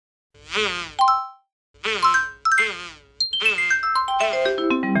Oh,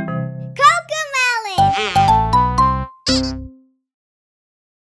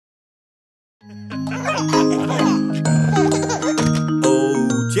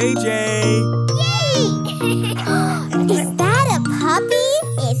 JJ! Yay! Is that a puppy?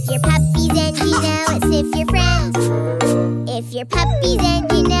 If you're puppies and you know it, sniff your friend. If you're puppies and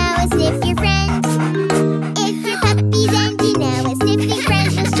you know it, sniff your friend. If you're puppies and you know it, sniffing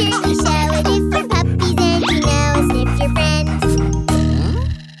friends will surely show it. If you're puppies and you know it, sniff your friend.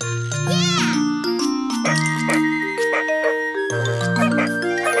 Yeah!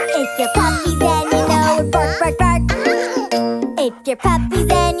 If you're puppies and you know it, bark, bark, bark. If you're puppies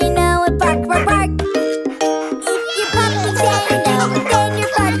and you know it, bark, bark, bark. If you're puppies and you know it, then your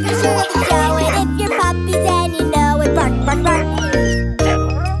bark will surely show it. If you're puppies and you know it, bark, bark, bark.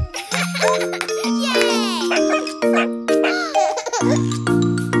 Yay!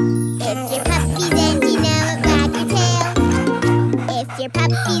 If you're puppies and you know it, wag your tail. If you're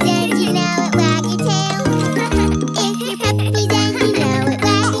puppies and you know it, wag your tail. If you're puppies and you know it,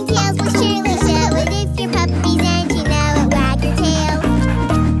 wagging tails will surely show it. If you're puppies and you know it, wag your tail.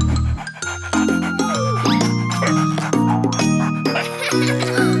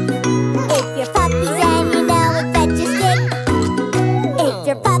 If you're puppies and you know it, fetch a stick. If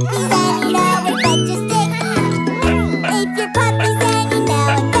you're puppies and you know it, fetch a stick. If you're puppies and you know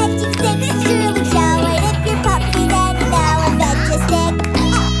it, fetching sticks will surely show it. If you're puppies and you know it, fetch a stick.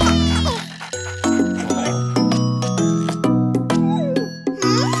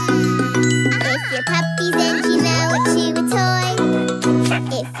 If you're puppies and you know it, chew a toy.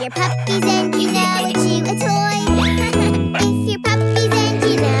 If you're puppies and you know it, chew a toy. If you're puppies and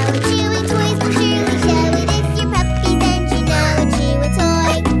you know it, chewing toys will surely show it. If you're puppies and you know it, chew a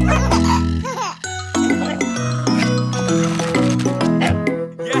toy.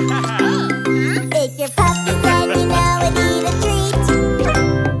 If you're puppies and you know it, eat a treat.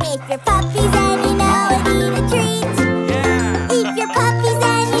 If you're puppies and you know it, eat a treat. If you're puppies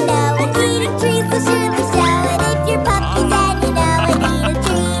and you know it, eating treats will surely show it. If you're puppies and you know it, eat a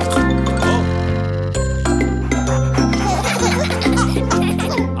treat.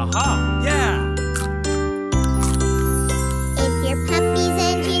 Yeah! If you're puppies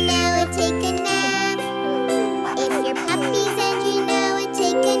and you know it, take a nap. If you're puppies and you know it,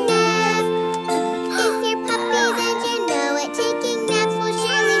 take a nap. If you're puppies and you know it, taking naps will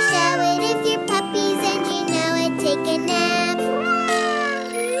surely show it. If you're puppies and you know it, take a nap.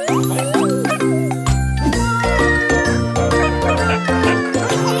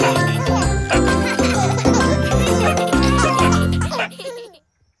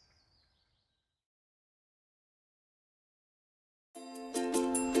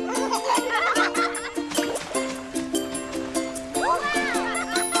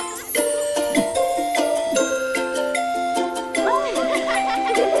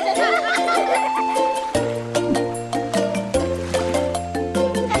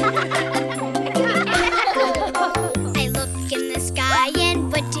 I look in the sky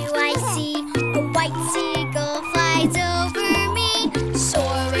and what do I see? A white seagull flies over me,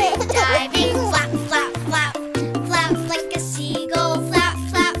 soaring, diving, flap, flap, flap, flap like a seagull, flap,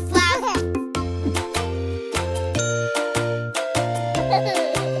 flap, flap.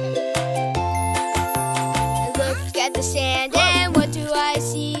 I look at the sand and what do I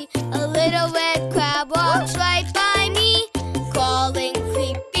see? A little red crab walks right by me, crawling,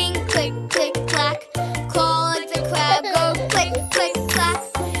 creeping, click, click, clack. Crawl like the crab, go click, click, clack.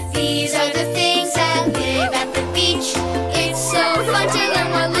 These are the things that live at the beach. It's so fun to learn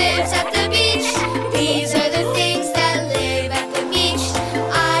what lives at the beach. These are the things that live at the beach.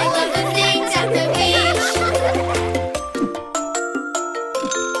 I love the things at the beach.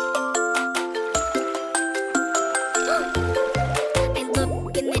 I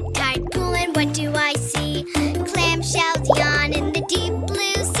look in the tide pool and what do I see? Clamshells yawn in the deep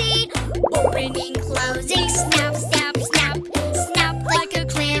blue sea. Opening, closing, snap, snap, snap. Snap like a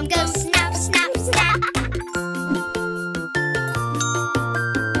clam, go snap, snap, snap.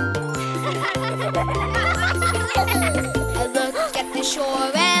 I look at the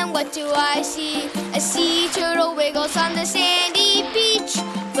shore and what do I see? A sea turtle wiggles on the sandy beach.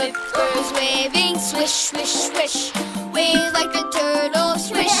 Flippers waving, swish, swish, swish. Wave like a turtle,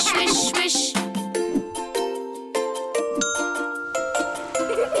 swish, swish, swish.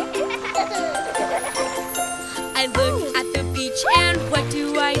 I look at the beach and what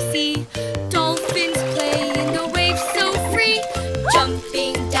do I see? Dolphins play in the waves so free.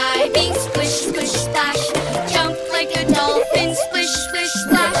 Jumping, diving, splish, splish, splash. Jump like a dolphin, splish, splish,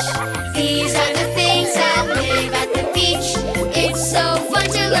 splash. These are the things that live at the beach. It's so fun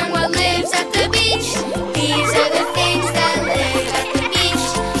to learn what lives beach. These are the things that live at the beach.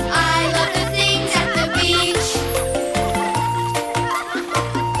 I love the things at the beach.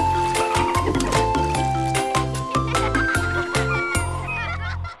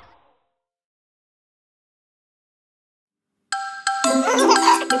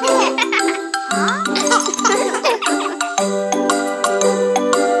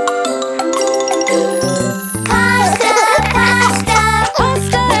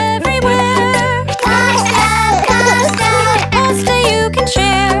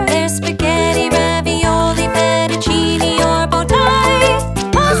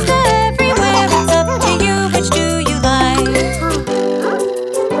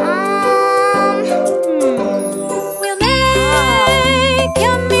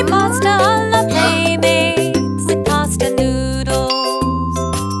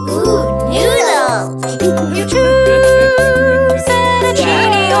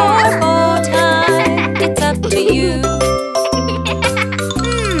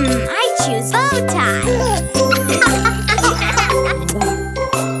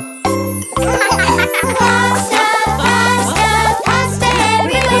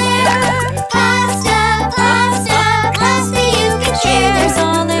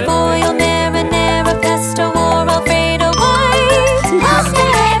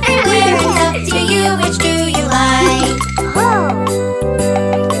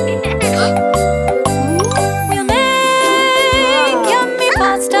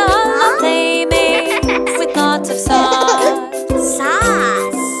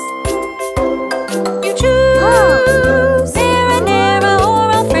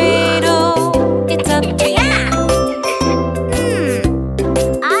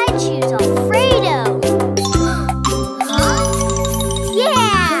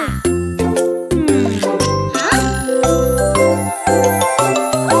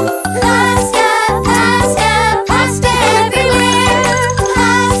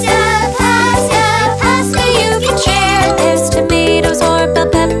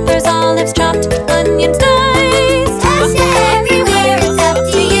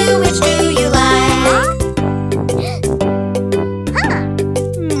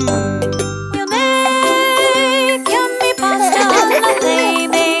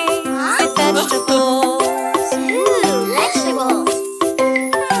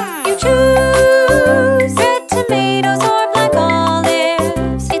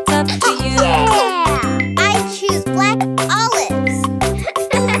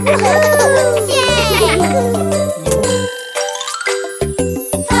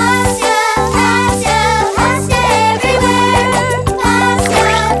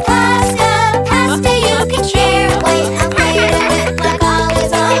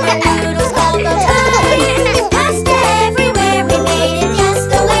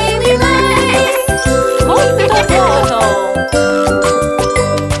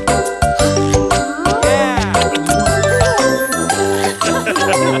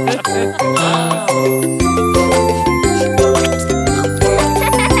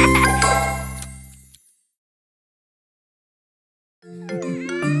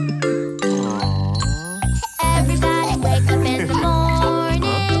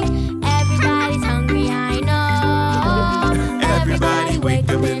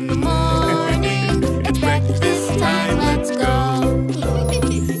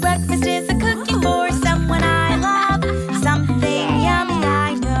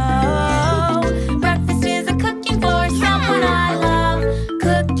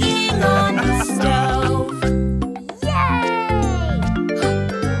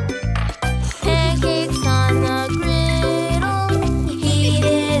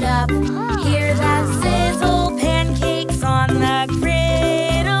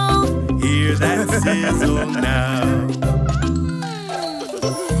 sizzle now.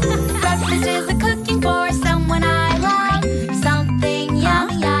 Breakfast is a cooking for someone I love. Something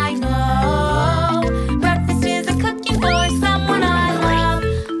yummy I know. Breakfast is a cooking for someone I love.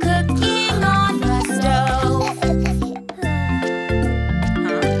 Cooking on the stove.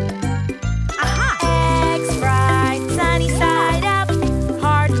 Eggs fried sunny side up.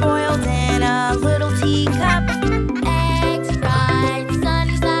 Hard boiled in a little teacup. Eggs fried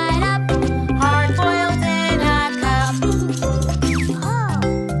sunny side up. Hard boiled in a cup.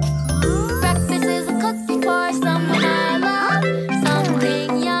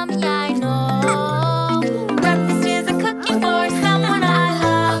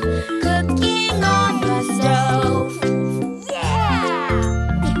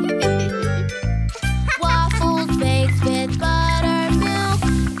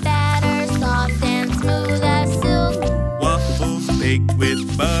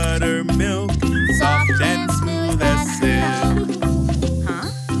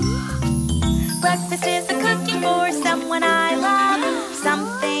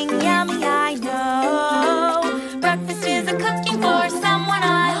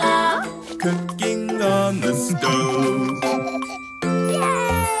 stove.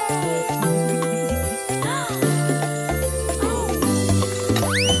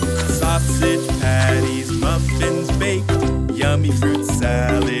 Sausage patties, muffins baked, yummy fruit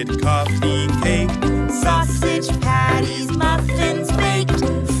salad, coffee cake. Sausage patties, muffins baked,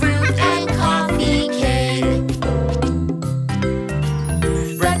 fruit and coffee cake.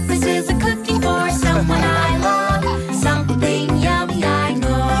 Breakfast is a cooking for someone I love, something yummy I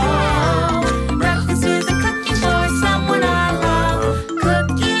know. Breakfast is a cooking for someone I love,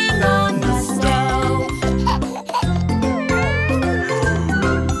 cooking on the stove.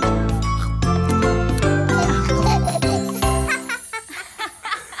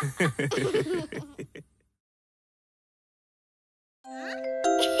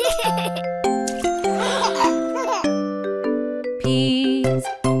 Peas,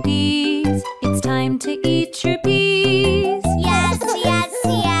 peas, it's time to eat your peas. Yes, yes,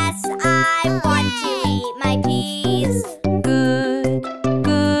 yes, I want to eat my peas. Good,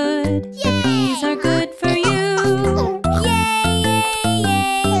 good, the peas are good for you. Yay, yay,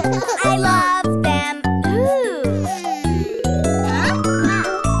 yay, I love them. Ooh.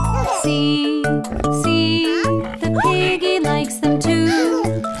 See, see, the piggy likes them too.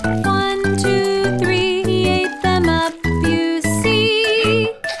 1, 2, 3, he ate them up, you see.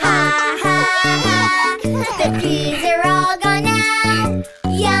 Ha, ha, ha, the peas are all gone now.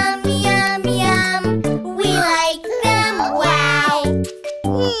 Yum, yum, yum, we like them, wow.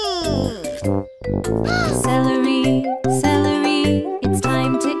 Celery, celery, it's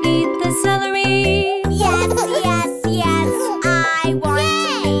time to eat the celery. Yes, yes, yes, I want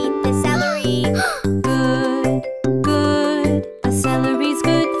to eat the celery. Good, good, the celery's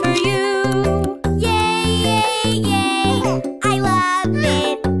good for you. Yay, yay, yay, I love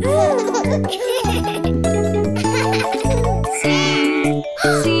it. See,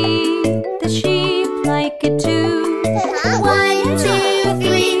 see, the sheep like it too. 1, 2,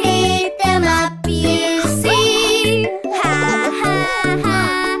 3, ate them up, you see. Ha, ha, ha,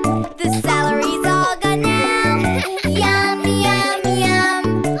 the celery's all gone now. Yum, yum, yum,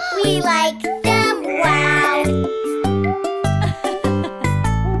 we like them, wow.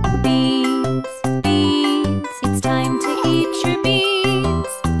 Beans, beans, it's time to eat your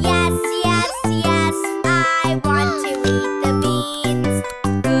beans. Yes, yes, yes, I want to eat the beans.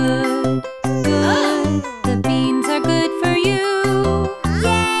 Good, good, the beans are good for you.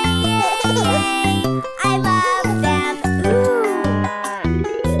 Yay, yay, yay, I love them.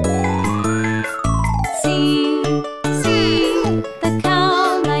 See, see, the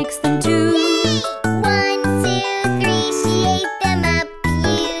cow likes them too. 1, 2, 3, she ate them up,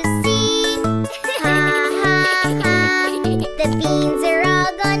 you see. Ha, ha, ha, the beans are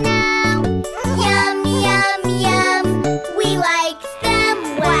all gone now. Yum, yum, yum, we like them,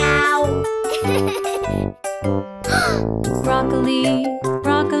 wow. Broccoli,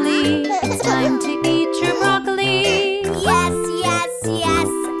 broccoli, it's time to eat your broccoli. Yes, yes, yes,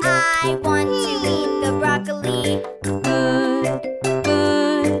 I want to eat the broccoli. Good,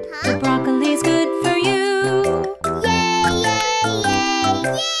 good, the broccoli's good for you. Yay, yay,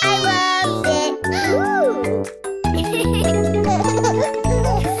 yay, I love it.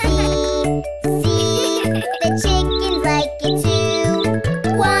 See, the chickens like it too.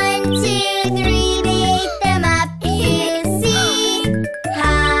 1, 2, 3, they ate them up, you see.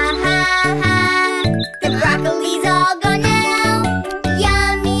 Ha, ha, ha, the broccoli's all gone now.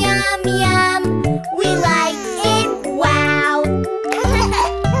 Yum, yum, yum, we like it, wow.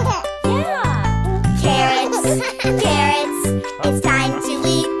 Carrots, carrots, it's time to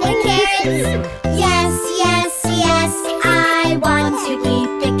eat the carrots. Yes, yes, yes, I want to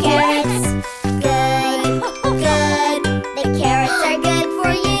eat the carrots. Good, good, the carrots are good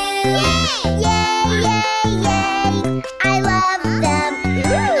for you. Yay, yay, yay, I love them.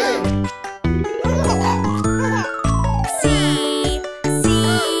 See,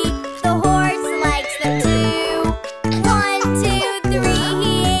 see, the horse likes them too. 1, 2, 3,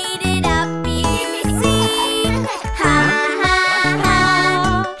 he ate it up, you see. Ha, ha, ha,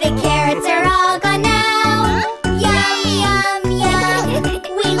 the carrots are all gone now. Yum, yum, yum,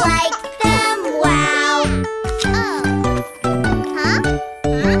 we like them, wow.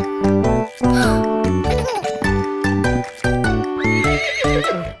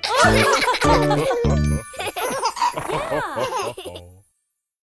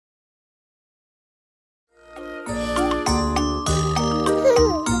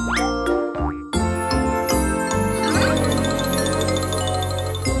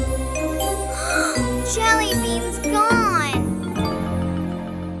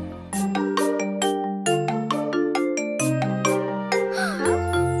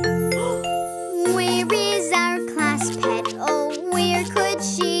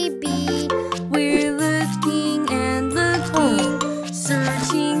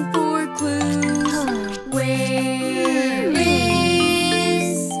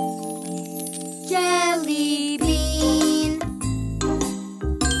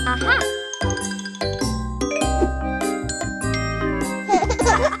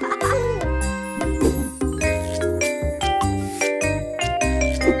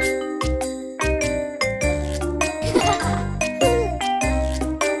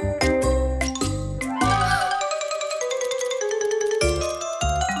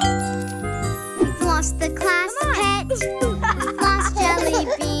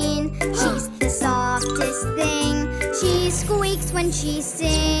 squeaks when she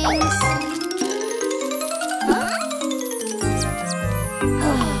sings.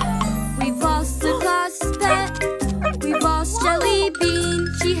 We've lost a class pet. We've lost Jelly Bean.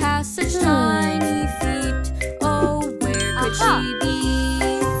 She has such tiny feet. Oh, where could she be?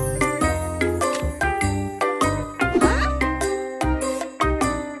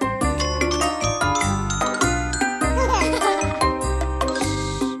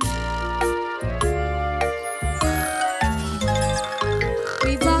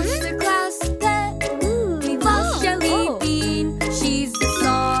 We've lost a class pet. We've lost Jelly Bean. She's the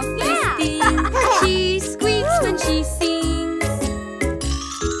softest thing. She squeaks when she sings.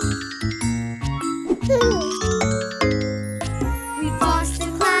 We've lost a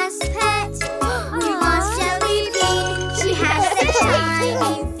class pet. We've lost Jelly Bean. She has such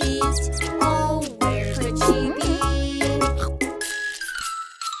tiny feet. Oh, where could she be?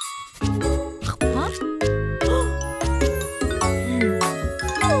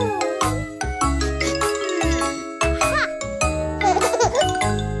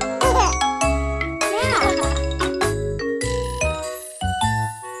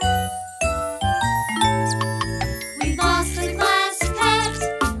 We've lost a class pet.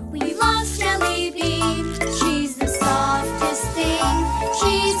 We've lost Jelly Bean. She's the softest thing.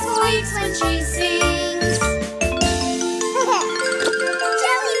 She squeaks when she sings.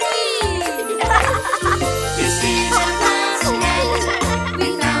 Jelly Bean! This is our class pet. We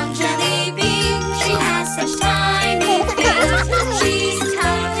found Jelly Bean. She has such tiny feet. She's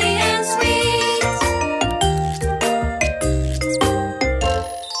tiny and sweet.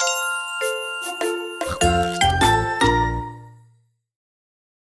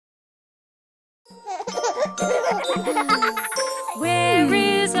 Where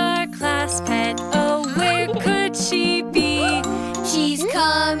is our class pet? Oh, where could she be? She's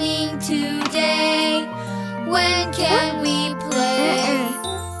coming today. When can we play?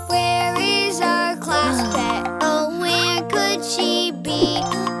 Where is our class pet? Oh, where could she be?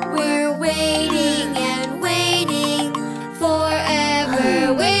 We're waiting and waiting,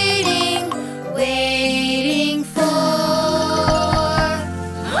 forever waiting, waiting for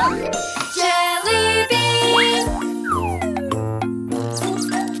Jelly Bean.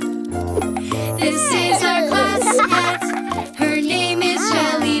 This is our class pet. Her name is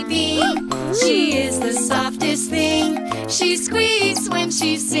Jelly Bean. She is the softest thing. She squeaks when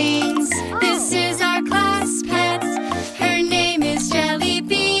she sings. This is our class pet. Her name is Jelly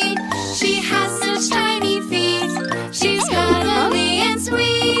Bean. She has such tiny feet. She's cuddly and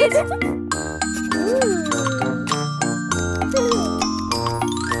sweet.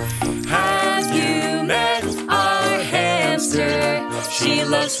 Have you met our hamster? She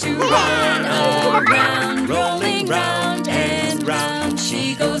loves to run around, rolling round and round.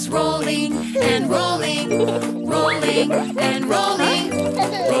 She goes rolling and rolling, rolling and rolling,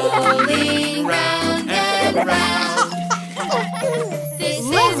 rolling round and round. This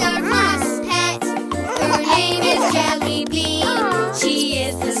is our class pet. Her name is Jelly Bean. She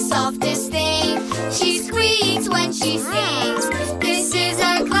is the softest thing. She squeaks when she sings. This is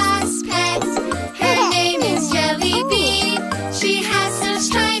our class pet. Her name is Jelly Bean. She has such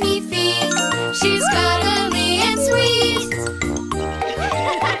tiny feet. She's cuddly and sweet.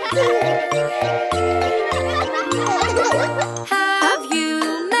 Have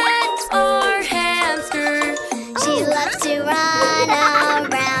you met our hamster? She loves to run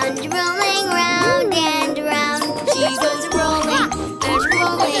around, rolling round and round. She goes rolling and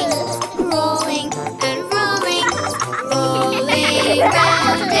rolling, rolling and rolling, rolling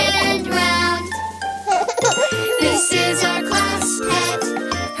round and round. This is our class pet.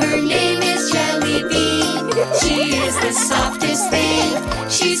 Her name is Jelly Bean. She is the softest thing.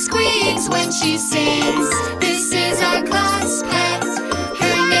 She squeaks when she sings. This is our class pet.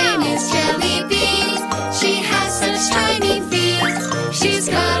 Her name is Jelly Bean. She has such tiny feet. She's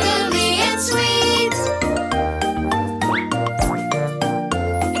cuddly and sweet.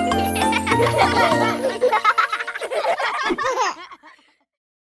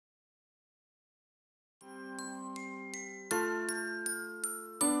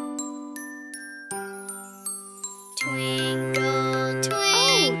 Twinkle,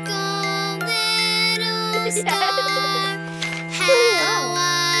 twinkle, little star, how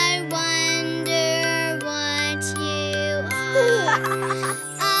I wonder what you are.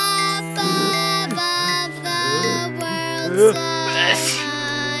 Up above the world so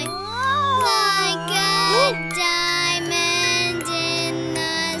high, like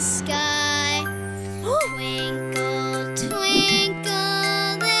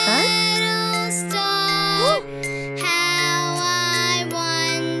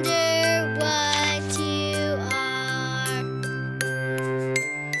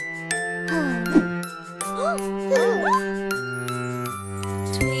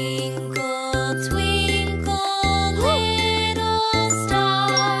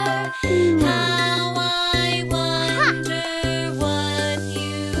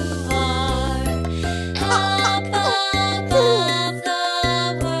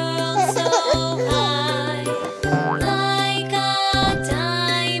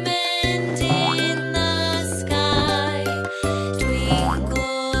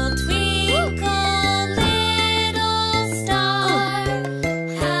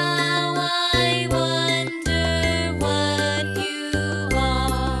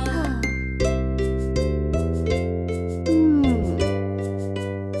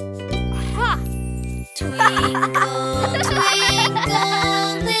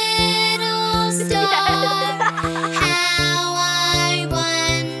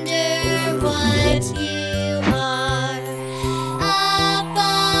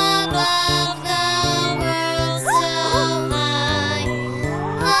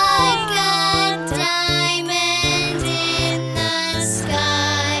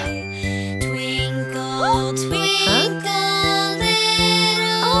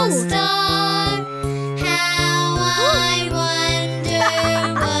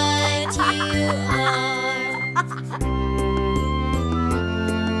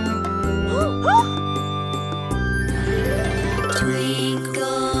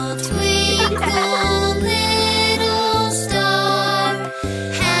Twinkle, twinkle, little star,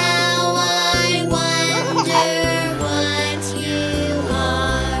 how I wonder what you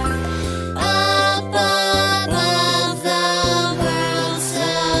are. Up above the world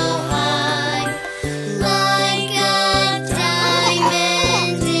so high, like a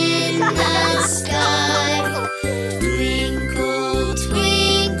diamond in the sky. Twinkle,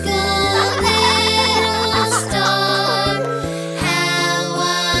 twinkle, little star, how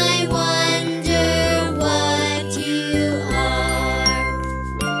I wonder what you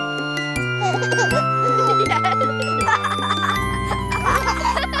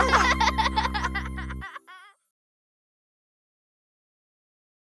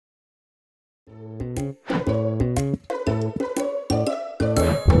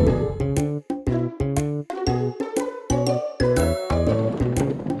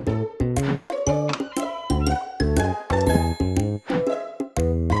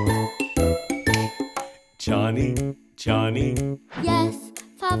Johnny, Johnny, Yes,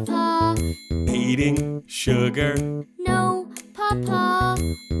 Papa. eating sugar. No, Papa.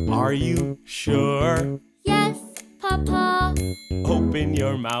 Are you sure? Yes, Papa. Open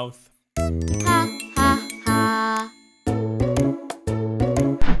your mouth. Ha, ha, ha.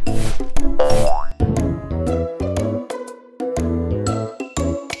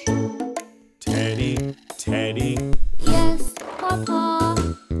 Teddy, Teddy, Yes, Papa.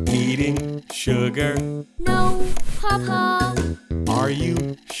 eating sugar. No, Papa. Are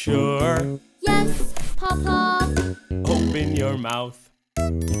you sure? Yes, Papa. Open your mouth.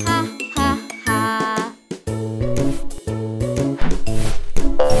 Ha, ha, ha.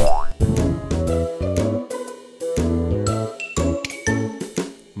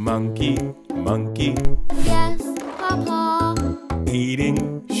 Monkey, monkey, Yes, Papa. eating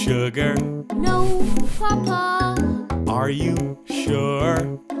sugar. No, Papa. Are you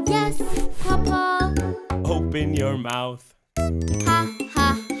sure? Yes, Papa. Open your mouth. Ha,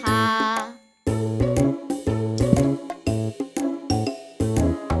 ha, ha.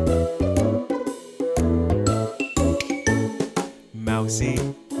 Mousy,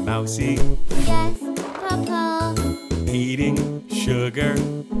 mousy, Yes, Papa. eating sugar.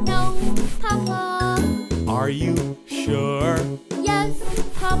 No, Papa. Are you sure? Yes,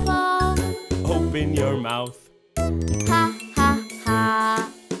 Papa. Open your mouth. Ha, ha, ha.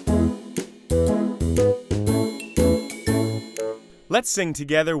 Let's sing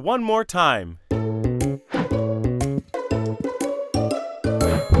together one more time.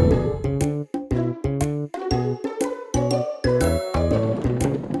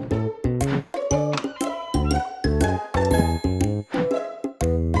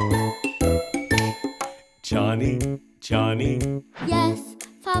 Johnny, Johnny, Yes,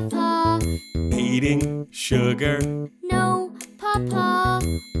 Papa. eating sugar. No, Papa.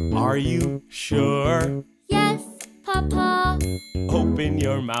 Are you sure? Yes, Papa. Open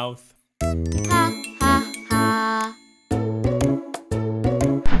your mouth. Ha, ha, ha.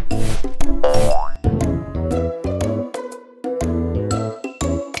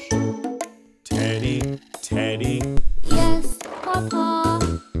 Teddy, Teddy, Yes, Papa.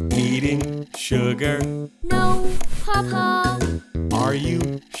 eating sugar. No, Papa. Are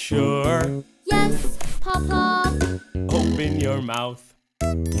you sure? Yes, Papa. Open your mouth.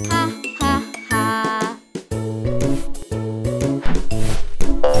 Ha, ha, ha.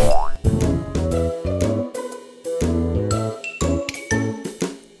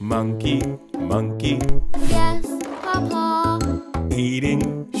 Monkey, monkey, Yes, Papa.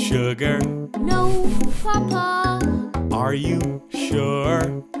 eating sugar. No, Papa. Are you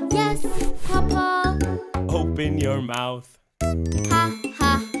sure? Yes, Papa. Open your mouth. Ha,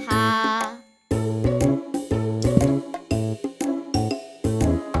 ha, ha.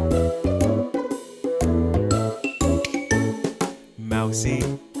 Mousy,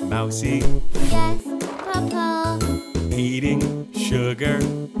 mousy, Yes, Papa. eating sugar.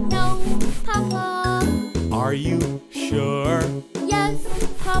 No, Papa. Are you sure? Yes,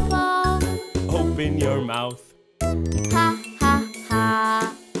 Papa. Open your mouth. Ha, ha,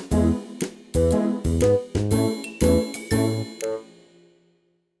 ha.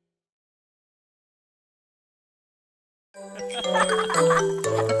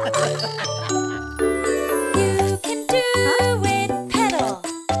 You can do it. Pedal,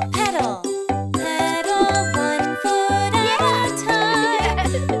 pedal, pedal 1 foot at a time.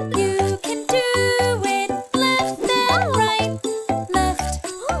 You can do it. Left and right, left,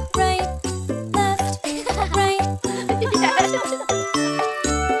 right, left, right.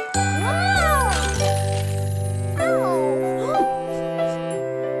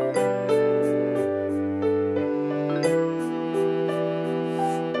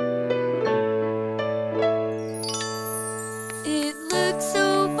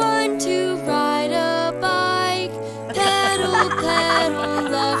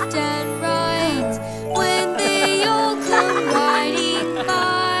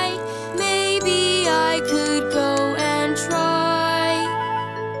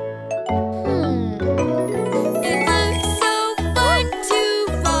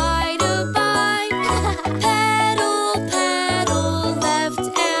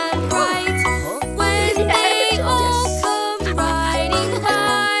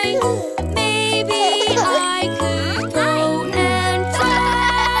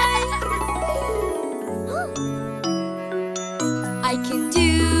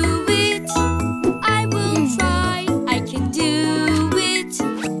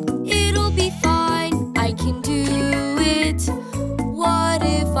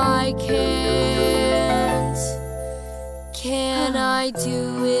 I can't. Can I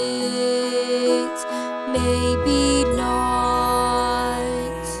do it? Maybe not.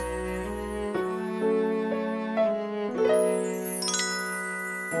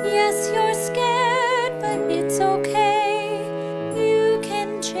 Yes, you're scared, but it's okay. You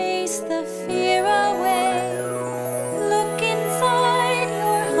can chase the fear away. Look inside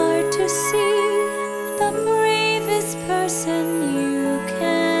your heart to see the bravest person you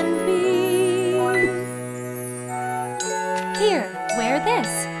can be. Here, wear this.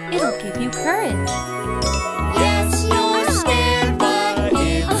 It'll give you courage. Yes, you're scared, but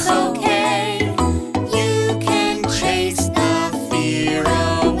it's okay. You can chase the fear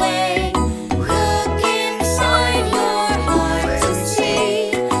away. Look inside your heart to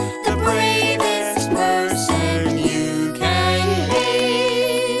see the bravest person you can be.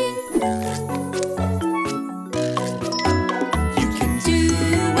 You can do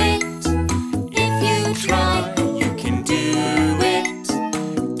it if you try. You can do it.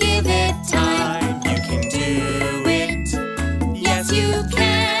 Give it time. You can do it. Yes, you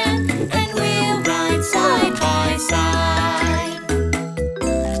can. And we'll ride side by side.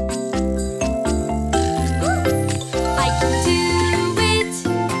 I can do it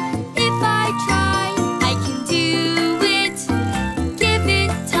if I try. I can do it. Give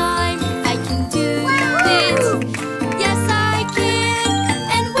it time. I can do it. Yes, I can.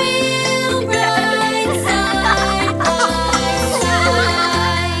 And we'll ride side by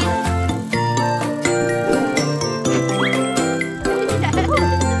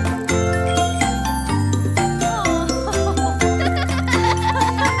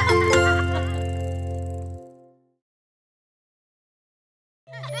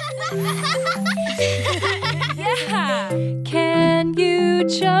Yeah! Can you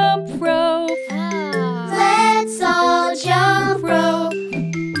jump rope? Let's all jump rope.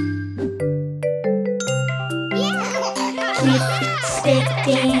 Keep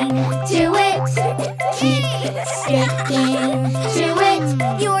sticking to it. Keep sticking to it.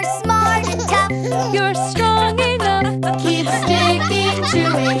 You're smart and tough. You're strong enough. Keep sticking to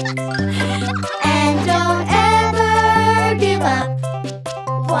it. And don't ever give up.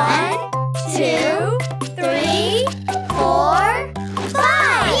 1, 2, 3, 4, 5.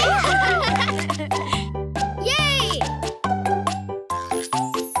 Yay!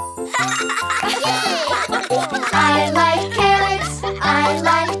 I like carrots. I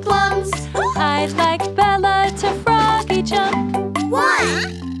like plums. I'd like Bella to froggy jump. 1.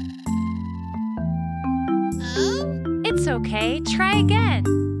 It's okay, try again.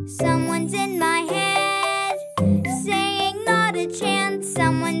 Someone's in my head, saying not a chance.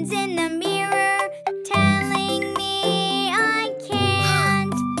 Someone's in the mirror, telling me I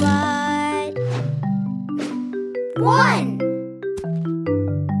can't. But 1.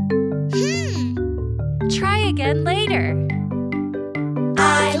 Try again later.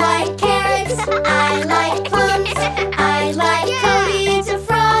 I like carrots. I like plums. I like Cody to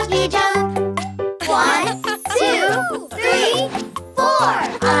froggy jump. 1, 2, 3, 4.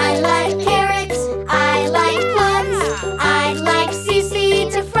 I like carrots. I like plums. I like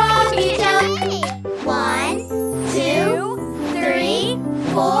Cece to froggy jump. 1, 2, 3,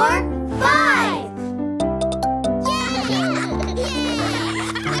 4, 5.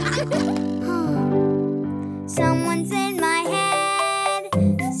 someone's in my head,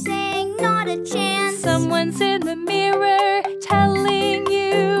 saying not a chance. Someone's in the mirror telling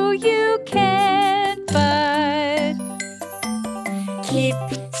you you can't, but Keep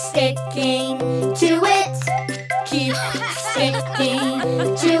sticking to it. Keep sticking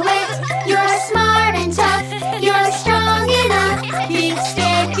to it. You're smart and tough. You're strong enough. Keep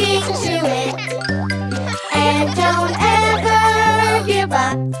sticking to it. And don't ever give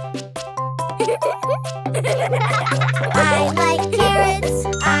up. I like carrots.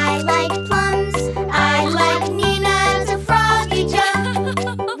 I like plums. I like Nina to froggy jump.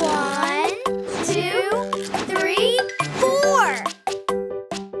 1, 2, 3, 4.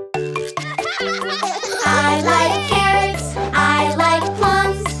 I like carrots. I like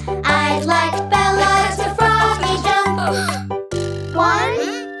plums. I like Bella to froggy jump.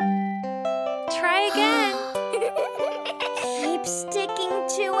 1. try again. Keep sticking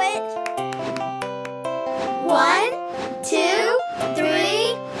to it. 1, 2,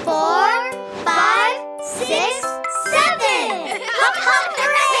 3, 4, 5, 6, 7. Hop, hop,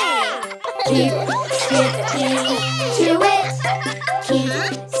 hooray! Keep sticking to it. Keep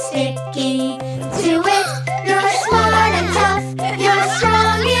sticking to it. You're smart and tough. You're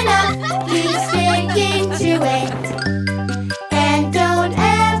strong enough. Keep sticking to it. And don't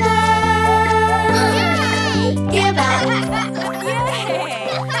ever give up. Yay!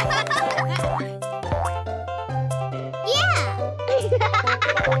 Come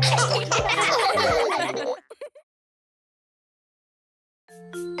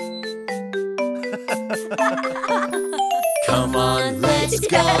on, let's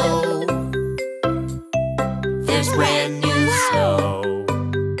go. There's brand new snow.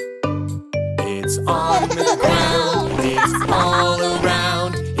 It's on the ground, it's all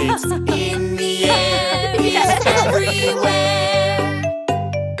around, it's in the air, it's everywhere.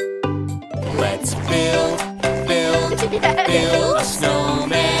 Let's build, build, build a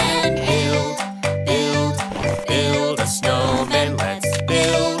snowman. Build, build, build a snowman. Let's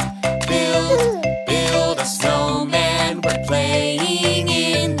build, build, build a snowman. We're playing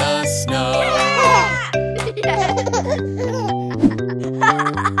in the snow.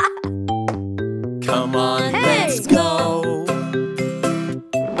 Come on, let's go.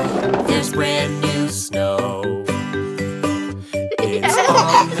 There's brand new snow. It's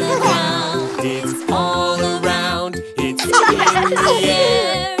on the ground, it's all around, it's in the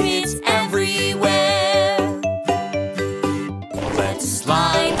air, it's everywhere. Let's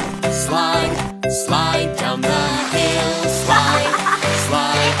slide, slide, slide down the hill. Slide,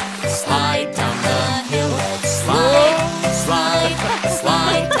 slide, slide down the hill. Let's slide, slide,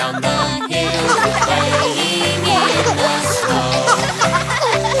 slide down the hill. We're playing in the snow.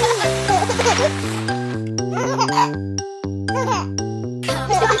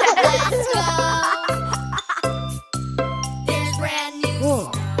 Let's go. There's brand new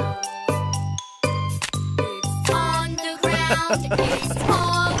snow. It's on the ground, it's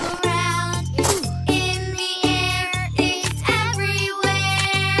all around, it's in the air, it's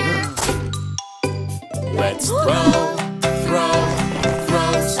everywhere. Let's throw, throw,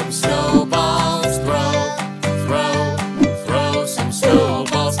 throw some snowballs. Throw, throw, throw some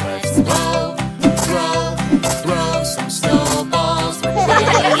snowballs. Let's throw, throw, throw some snowballs. We're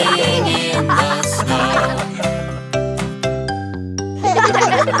playing in the snow.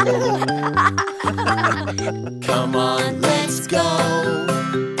 Come on, let's go.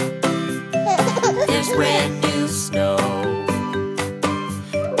 There's brand new snow.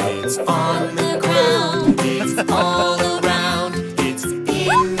 It's on the ground, it's all around, it's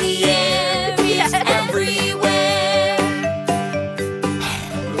in the air, it's everywhere.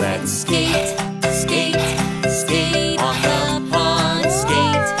 Let's skate, skate, skate on the pond.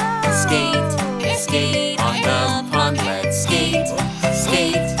 Skate, skate, skate on the pond. Let's skate,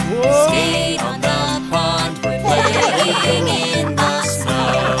 skate, skate on the pond. We're playing in the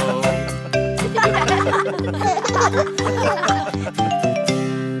snow.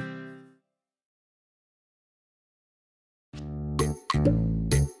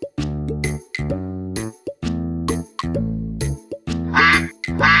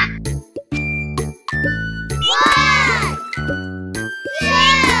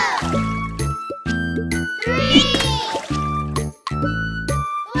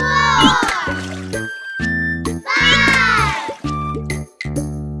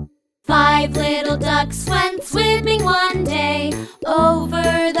 Five little ducks went swimming one day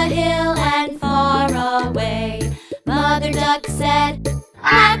over the hill and far away. Mother duck said,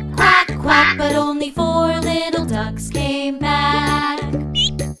 quack, quack, quack, but only four little ducks came back.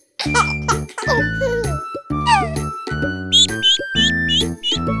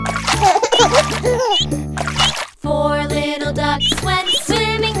 Four little ducks went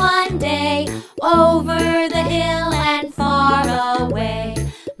swimming one day over the hill and far away.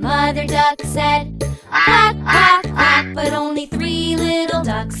 Mother duck said, quack, quack, quack, but only three little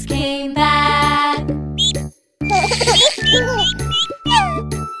ducks came back.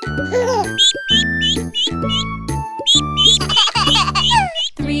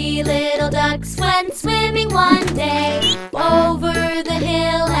 Three little ducks went swimming one day over the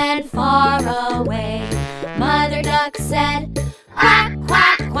hill and far away. Mother duck said, quack,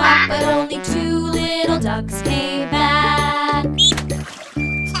 quack, quack, but only two little ducks came back.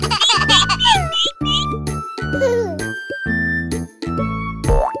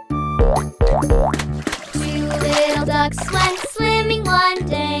 Two little ducks went swimming one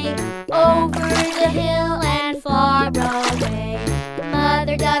day over the hill and far away.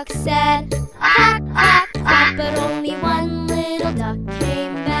 Mother duck said, quack, quack, quack, but only one little duck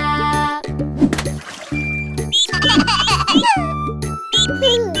came back.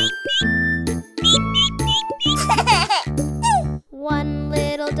 One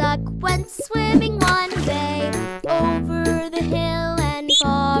little duck went swimming one day over the hill and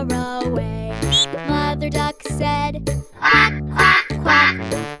far away. Mother duck said, quack, quack, quack,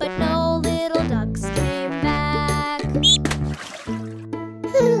 but no little ducks came back.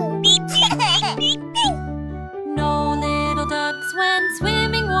 No little ducks went swimming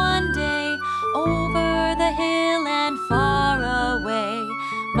over the hill and far away,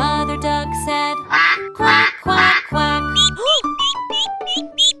 Mother Duck said, quack, quack, quack.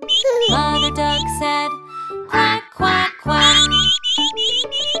 Mother Duck said, quack, quack, quack.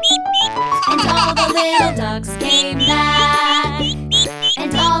 And all the little ducks came back.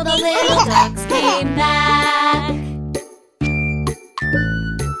 And all the little ducks came back.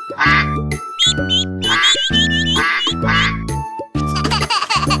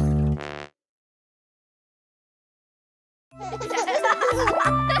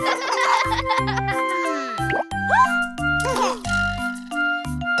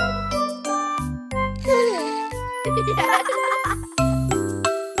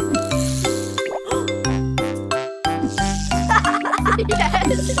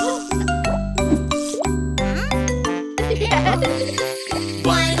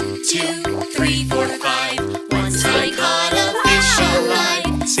 One, two, three, four, five. Once I caught a fish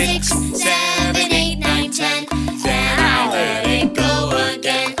alive. 6, 7, 8, 9, 10. Then I let it go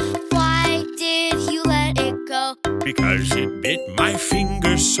again. Why did you let it go? Because it bit my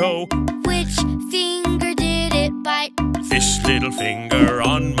finger so. Which finger did it bite? This little finger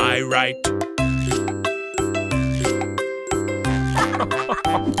on my right.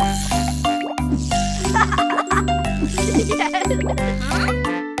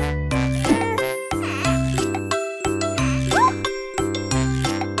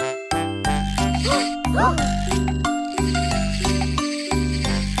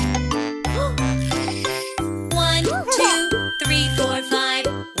 One, two, three, four, five.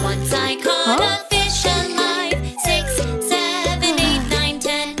 Once I caught a fish alive. 6, 7, 8, 9,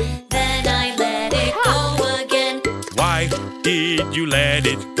 10. Then I let it go again. Why did you let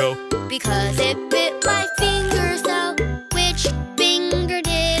it go? Because it bit my finger so. Which finger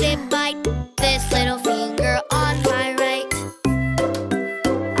did it bite? This little finger on my right.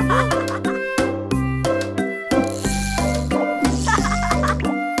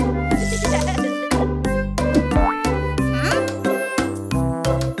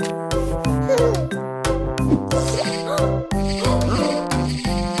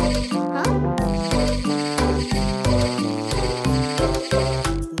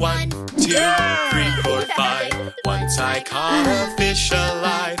 One, two, three, four, five. Once I caught a fish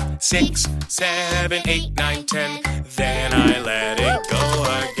alive. 6, 7, 8, 9, 10. Then I let it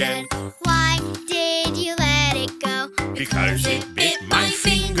go again. Why did you let it go? Because it bit my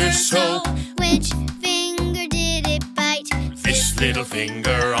finger so. Which finger did it bite? This little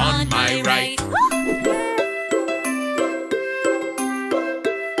finger on my right.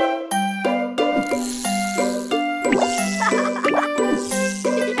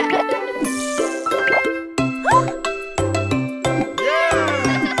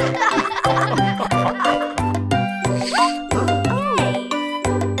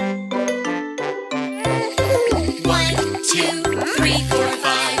 One, two, three, four,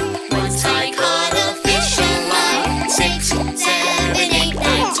 five. Once I caught a fish alive. 6, 7, 8,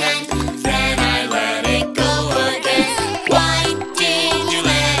 9, 10. Then I let it go again. Why did you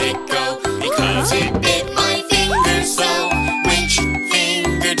let it go? Because it bit my finger so. Which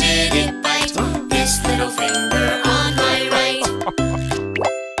finger did it bite? This little finger on my right.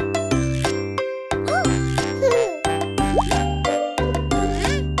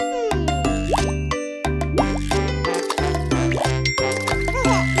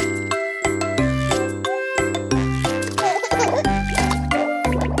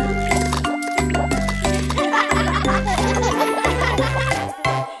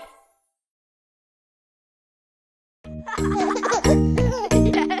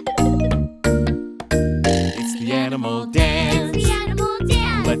 It's the animal dance. The animal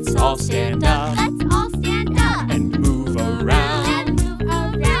dance. Let's all stand up Let's all stand up and move around and move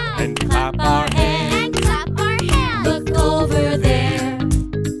around and clap our hands. and clap our hands. Look over there,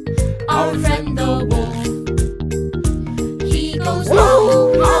 our friend the wolf. He goes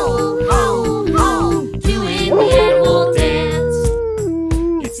ho, ho, ho, ho, doing the animal dance.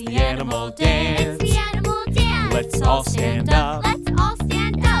 It's the animal dance. The animal dance. Let's all stand up Let's all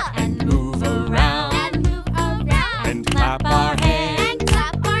stand up and move around and move around and clap our hands. and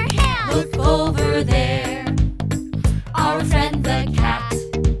clap our hands. Look over there, our friend the cat.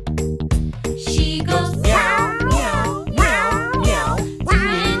 She goes meow, meow, meow, meow,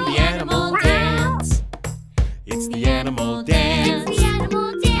 doing the animal dance. It's the animal dance. The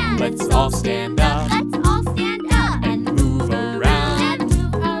animal dance. Let's all stand up Let's all stand up and move around and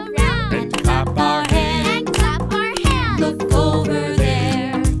move around and clap our hands. and clap our hands. Look over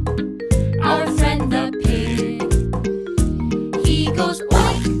there, our friend the pig. He goes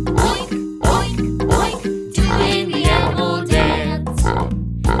oink, oink, oink, oink, doing the animal dance.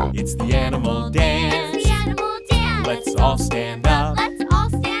 It's the animal dance.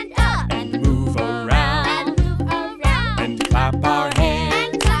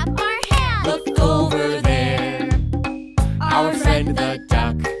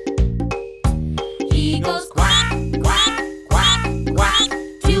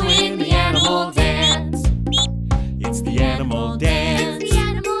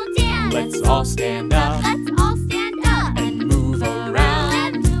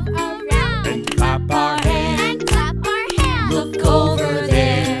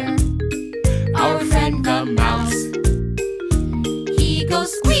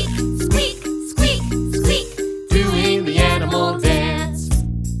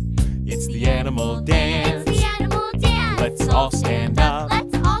 animal dance. It's the animal dance. Let's all stand up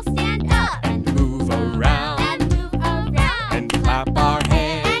Let's all stand up and move around and move around and clap our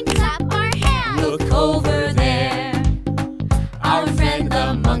hands. and clap our hands. Look over there, our friend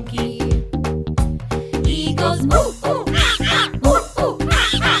the monkey. He goes ooh, ooh, ooh, ooh,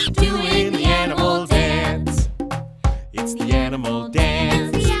 doing the animal dance. It's the animal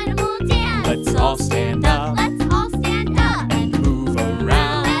dance. It's the animal dance. Let's all stand up Let's all stand up and move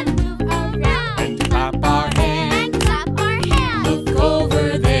around and move around and clap our hands. and clap our hands. Look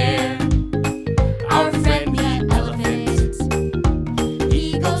over there, our friend the elephant.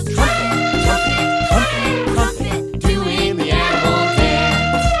 He goes trumpet, trumpet, trumpet, trumpet, doing the animal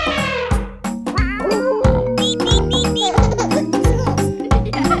dance.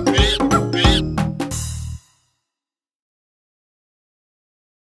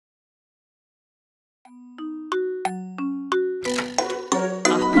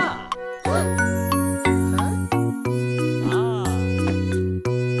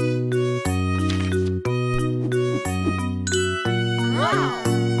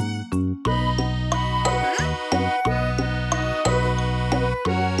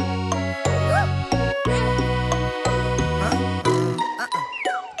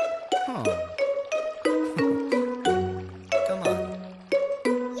 Come on.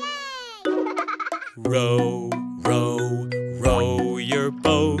 Row, row, row your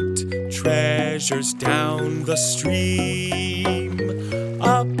boat, treasures down the stream.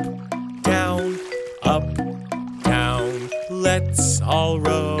 Up, down, let's all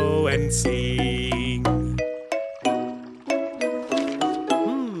row and sing.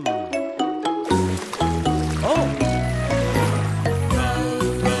 Oh! Row,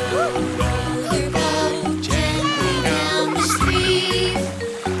 row, row your boat gently down the stream.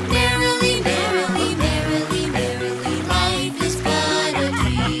 Merrily, merrily, merrily, merrily, life is but a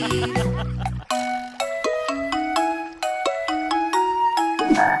dream.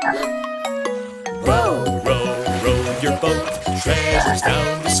 Row, row, row your boat, treasures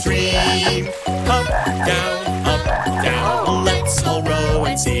down the stream. Up, down, let's all row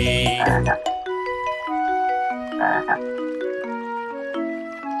and sing.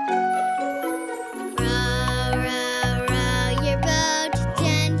 Row, row, row your boat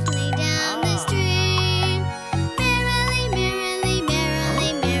gently down the stream. Merrily, merrily,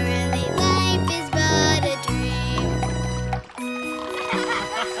 merrily, merrily, life is but a dream.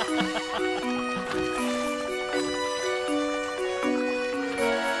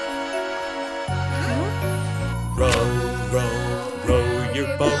 Row, row, row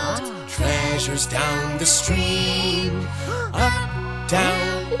your boat, treasures down the stream. Up,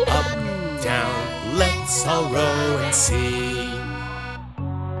 down, let's all row and sing.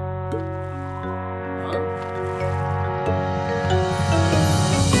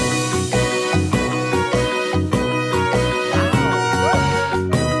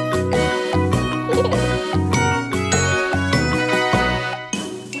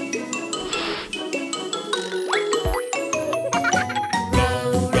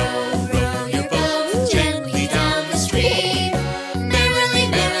 Row, row your boat gently down the stream. Merrily,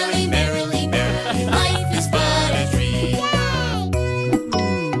 merrily, merrily, merrily, life is but a dream.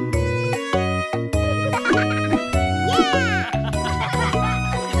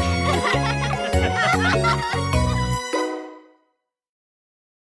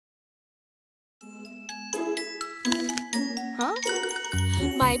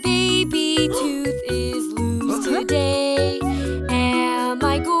 My baby tooth is loose today. Am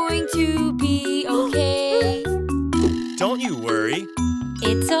I going to be okay? Don't you worry.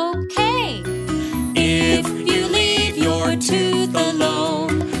 It's okay. If you leave your tooth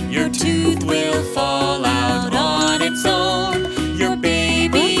alone, your tooth will fall out on its own. Your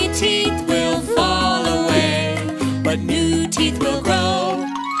baby teeth will fall away, but new teeth will grow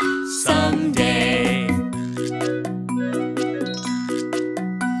someday.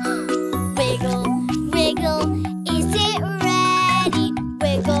 Wiggle, wiggle, is it ready?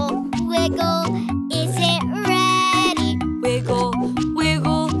 Wiggle, wiggle, is it ready? Wiggle,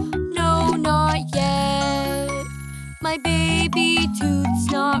 wiggle, no, not yet. My baby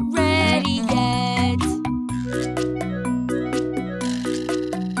tooth's not ready yet.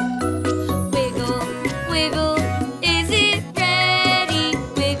 Wiggle, wiggle, is it ready?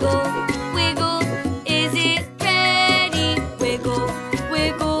 Wiggle, wiggle, is it ready? Wiggle,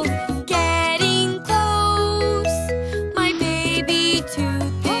 wiggle, getting close. My baby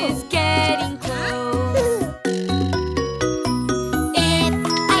tooth is getting close. If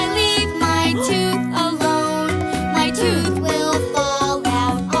I leave my tooth alone, my tooth will fall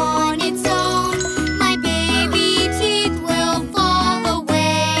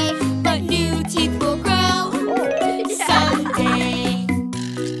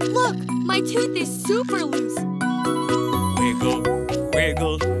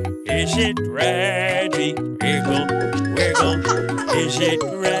it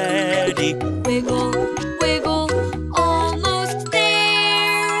ready? Wiggle, wiggle, almost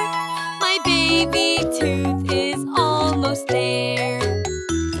there. My baby tooth is almost there.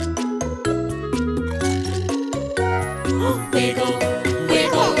 Wiggle,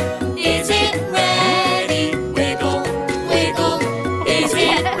 wiggle, is it ready? Wiggle, wiggle, is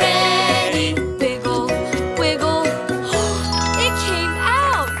it ready? Wiggle, wiggle. It came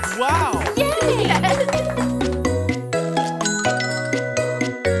out! Wow! Yay!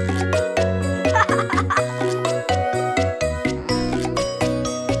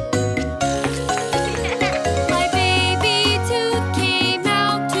 My baby tooth came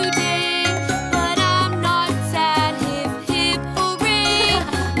out today, but I'm not sad. Hip, hip, hooray!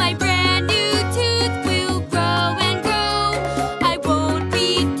 My brand new tooth will grow and grow. I won't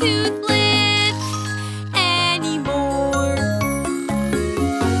be toothless anymore.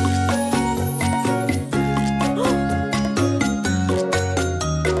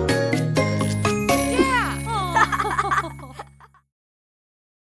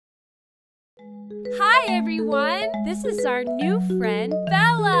 Hi, everyone. This is our new friend,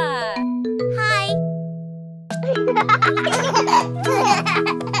 Bella. Hi.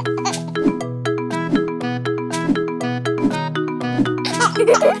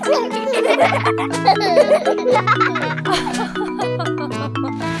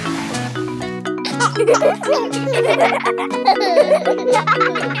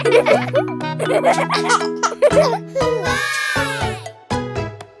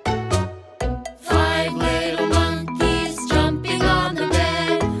 Five little monkeys jumping on the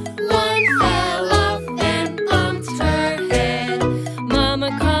bed. One fell off and bumped her head.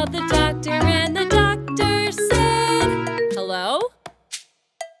 Mama called the doctor, and the doctor said, "Hello?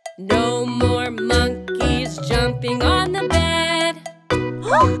 No more monkeys jumping on the bed."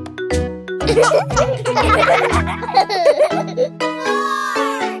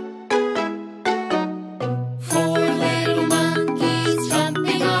 Four little monkeys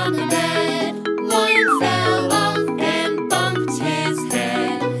jumping on the bed. One fell off and bumped his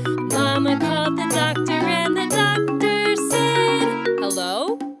head. Mama called the doctor, and the doctor said,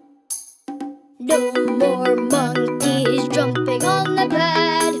 "Hello? No more monkeys jumping on the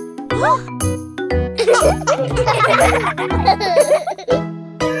bed.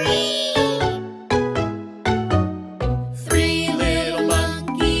 Three little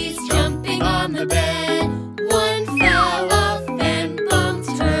monkeys jumping on the bed. One fell off and bumped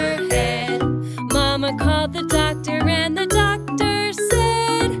her head. Mama called the doctor, and the doctor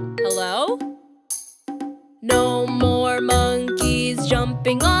said, "Hello? No more monkeys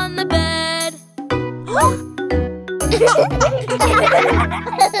jumping on the bed."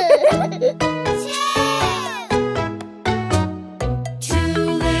 Two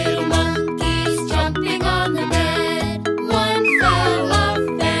little monkeys jumping on the bed. One fell off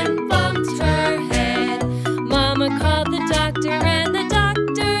and bumped her head. Mama called the doctor, and the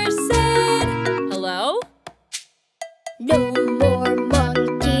doctor said, "Hello? No more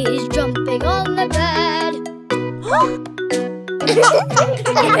monkeys jumping on the bed.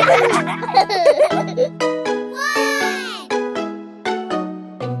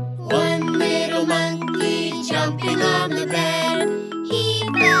 One little monkey jumping on the bed. He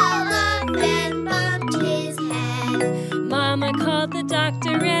fell off and bumped his head. Mama called the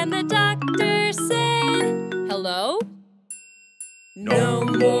doctor, and the doctor said, "Hello? No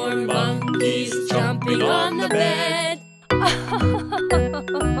more monkeys jumping on the bed."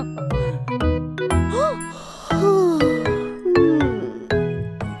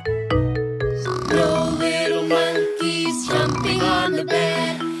 No little monkeys jumping on the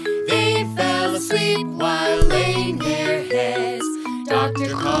bed. They fell asleep while laying their heads. Doctor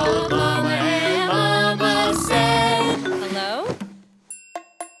called Mama and Mama said, Hello?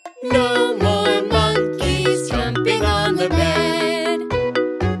 "No more monkeys jumping on the bed."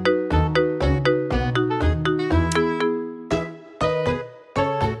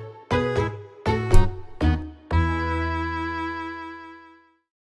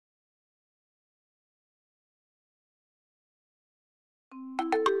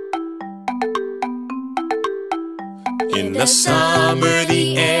 In the summer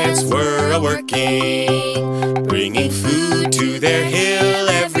the ants were a-working, bringing food to their hill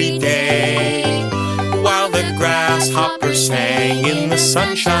every day, while the grasshopper sang in the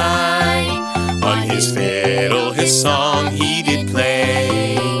sunshine. On his fiddle his song he did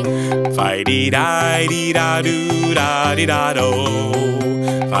play. Fi-dee-di-dee-da-doo-da-dee-da-do,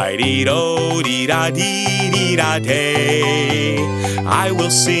 fi-dee-do-dee-da-dee-dee-da-day. I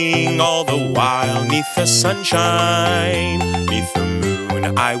will sing all the while 'neath the sunshine. 'Neath the moon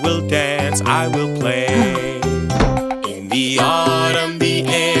I will dance, I will play. In the autumn the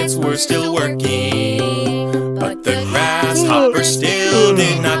were still working. But the grasshopper still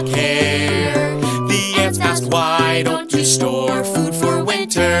did not care. The ants asked, why don't you store food for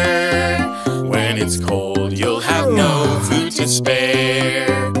winter? When it's cold, you'll have no food to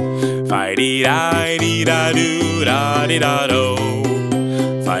spare.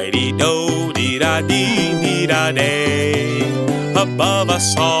 Fi-dee-da-dee-da-doo-da-dee-da-do. Fi-dee-do-dee-da-dee-dee-da-day. Above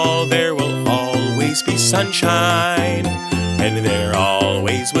us all there will always be sunshine, and there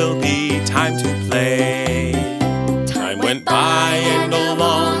always will be time to play. Time went by and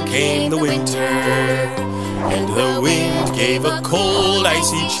along came the winter, and the wind gave a cold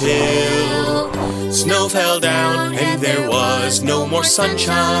icy chill. Snow fell down and there was no more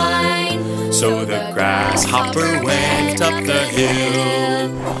sunshine, so the grasshopper went up the hill.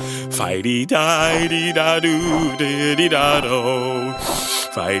 Fi-dee-di-dee-da-doo-dee-dee-da-do.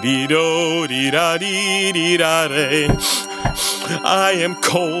 Fi-dee-do-dee-da-dee-dee-da-day. I am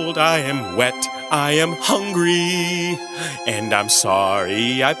cold, I am wet, I am hungry, and I'm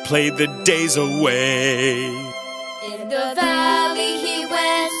sorry I played the days away. In the valley he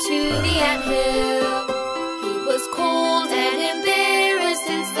went to the anthill. He was cold and embarrassed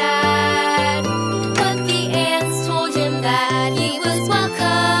and sad, but the ants told him that he was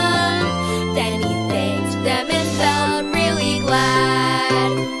welcome. Then he thanked them and felt really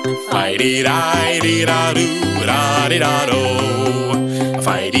glad. Fi-dee-di-dee-da-doo-da-dee-da-do.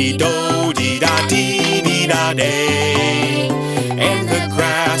 Fi-dee-do-dee-da-dee-dee-da-day. And the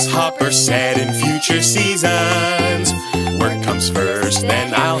grasshopper said, in future seasons, work comes first,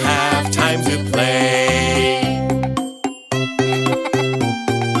 then I'll have time to play.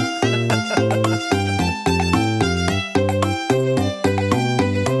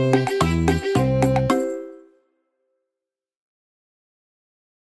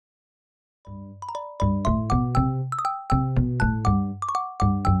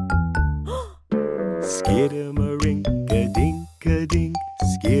 Skidamarinka-dink-a-dink,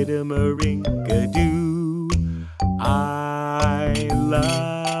 skidamarinka-doo. I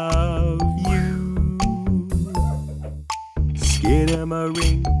love you.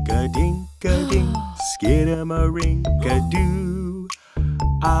 Skidamarinka-dink-a-dink, skidamarinka-doo.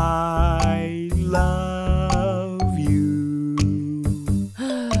 I love you.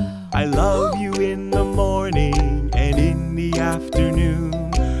 I love you in the morning and in the afternoon.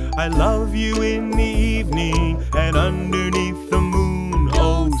 I love you in the evening and underneath the moon.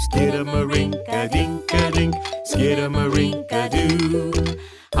 Oh, skidamarinka-dink-a-dink, skidamarinka-doo.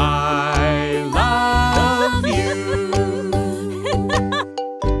 I love you.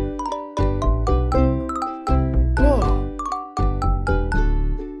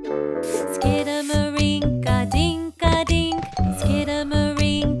 Skidamarinka-dink-a-dink,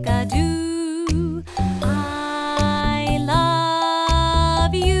 skidamarinka-doo. I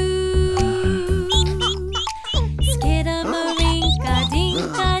love you.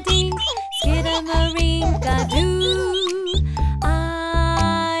 Skidamarinka-dink-a-dink, skidamarinka-doo.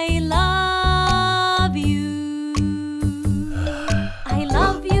 I love you. I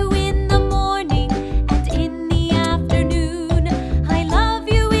love you in the morning and in the afternoon. I love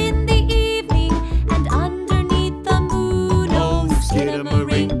you in the evening and underneath the moon. Oh,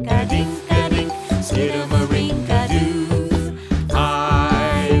 skidamarinka-dink-a-dink, skidamarinka-doo.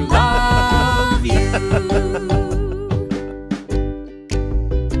 I love you.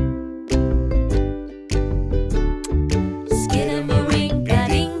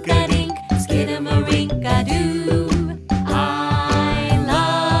 Skidamarinka-dink-a-dink, skidamarinka-doo. I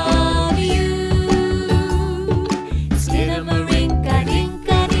love you.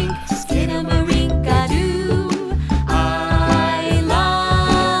 Skidamarinka-dink-a-dink, skidamarinka-doo. I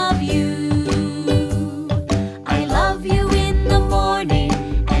love you. I love you in the morning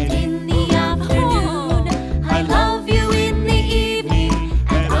and in the afternoon. I love you in the evening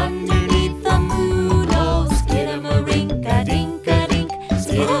and underneath the moon. Oh, skidamarinka-dink-a-dink,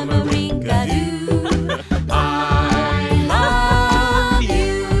 skidamarinka-doo. I love you.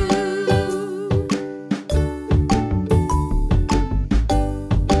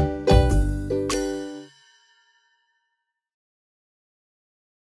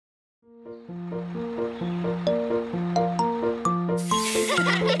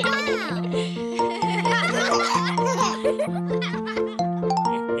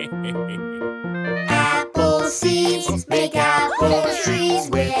 Apple seeds make apple trees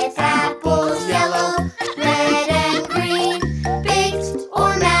with apples yellow, red and green, baked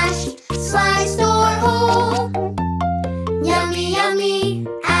or mashed, sliced or whole. Yummy, yummy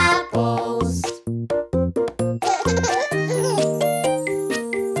apples.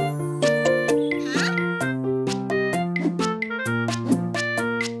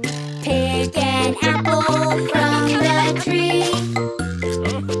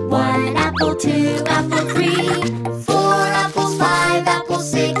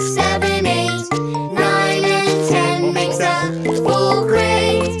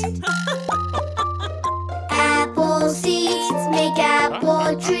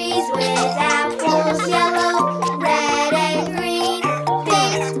 with apples yellow, red and green,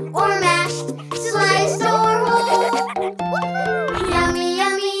 baked or mashed, sliced or whole. Yummy,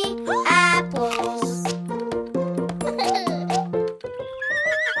 yummy apples.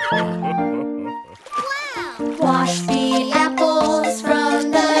 Wash the apples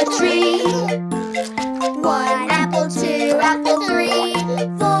from the tree. 1 apple, 2 apple, 3,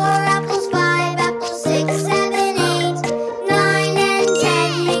 4 apples, 5 apples, 6, 7, 8, 9 and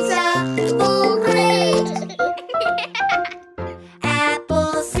 10 makes a full crate.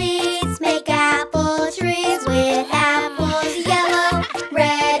 Apple seeds make apple trees with apples yellow,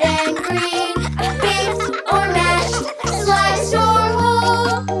 red and green, baked or mashed, sliced or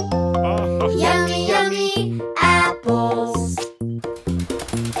whole. Yummy, yummy apples.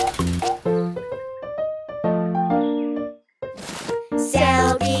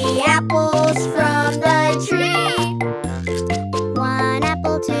 Sell the apples from the tree. 1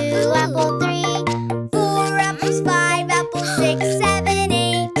 apple, 2 apple, 3, 4 apples, 5 apples, 6, 7,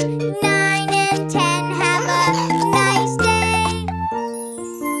 8, 9 and 10. Have a nice day.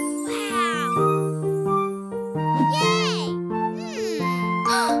 Wow. Yay!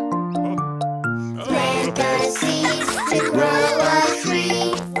 Plant the seeds to grow a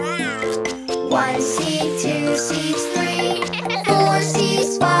tree. 1 seed, 2 seeds, 3, 4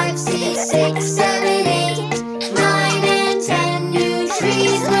 seeds, 5 seeds, 6, 7, 8, 9 and 10 new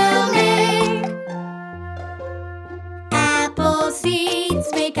trees will make. Apple seeds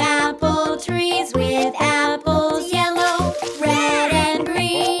make apple trees with apples yellow, red and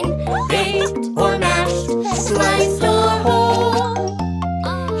green, baked or mashed, sliced or whole.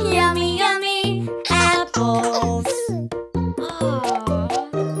 Yummy, yummy apples.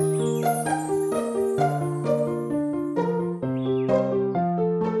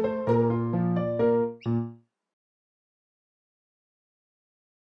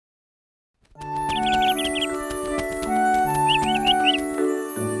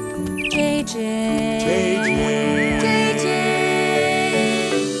 JJ.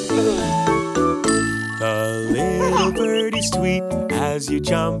 The little birdie's tweet as you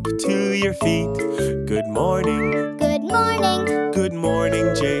jump to your feet. Good morning, Good morning. good morning,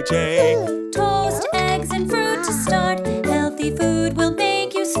 JJ. Toast, eggs, and fruit to start. Healthy food will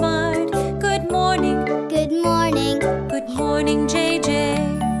make you smart. Good morning, Good morning. good morning, JJ.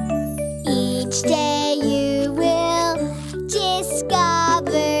 Each day you will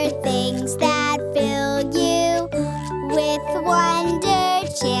discover things that fill you with wonder,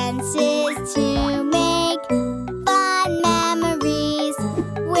 chances to make fun memories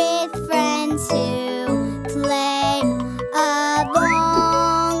with friends who play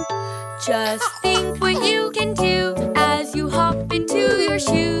along. Just think what you can do as you hop into your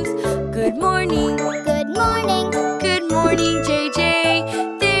shoes. Good morning, Good morning. good morning,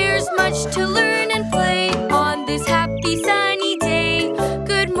 JJ. There's much to learn and play on this happy sunny day.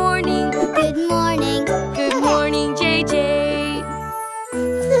 Good morning, Good morning. good morning, JJ.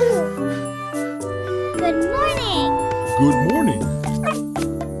 Good morning. Good morning.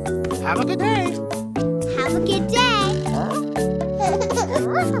 Have a good day. Have a good day.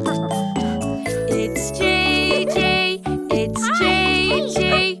 It's JJ, it's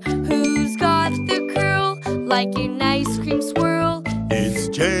JJ. Who's got the curl like an ice cream swirl? It's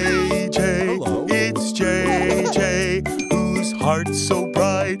JJ, Hello. it's JJ, whose heart's so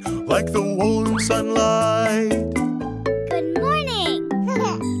bright like the warm sunlight. Good morning.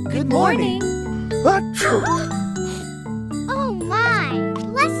 Good morning. Achoo. Oh my.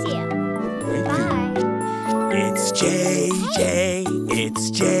 Bless you. Bye. It's JJ,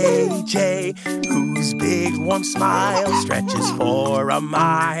 it's JJ, whose big warm smile stretches for a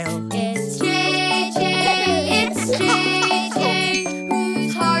mile. It's JJ, it's JJ.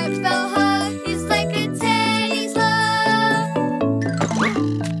 Whose heartfelt hug is like a teddy's love.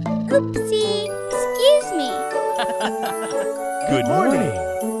 Oopsie. Excuse me. Good morning.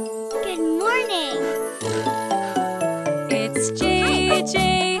 Good morning. It's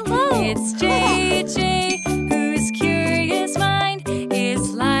JJ, it's JJ. Whose curious mind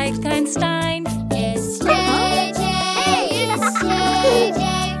is like Einstein. It's JJ. It's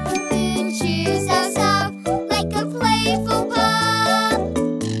JJ. Who chews us up like a playful pup.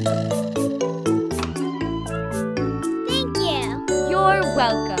 Thank you. You're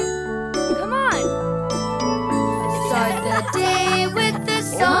welcome. Come on. Start the day with a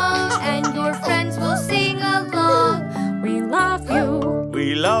song, and your friends will sing along. We love you.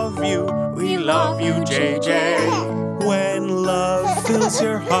 We love you, we love you, JJ. When love fills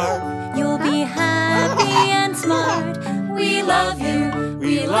your heart, You'll be happy and smart. We love you.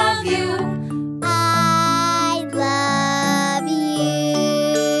 We love you. I love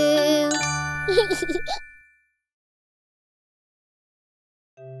you.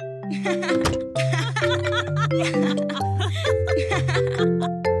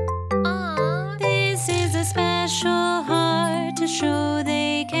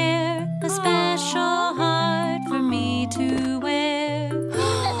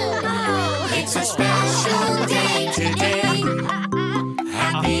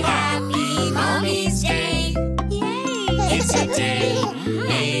 Happy, happy Mommy's Day. It's a day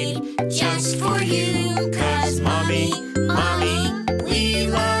made just for you. 'Cause Mommy, we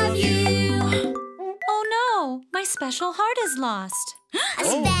love you. Oh no, my special heart is lost. A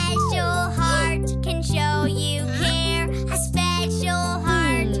special heart can show you care. A special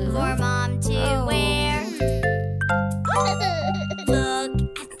heart for Mom to wear.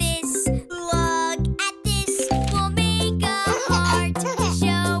 Look at this, we'll make a heart to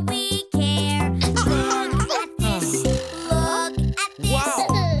show we care. Look at this,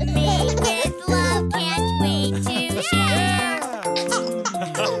 made with love, can't wait to share.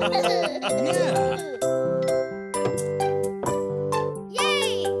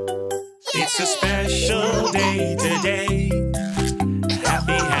 Yay! It's a special day today.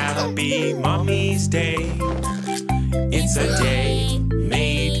 Happy, happy Mommy's Day. It's a day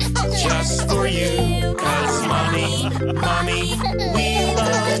made just for you. 'Cause Mommy, we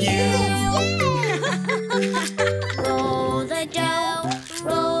love you. Roll the dough,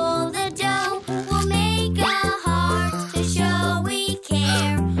 we'll make a heart to show we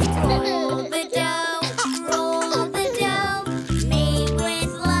care. Roll the dough, made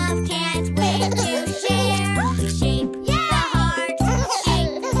with love, can't wait to share. Shape the heart,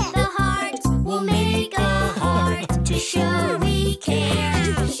 we'll make a heart to show we care.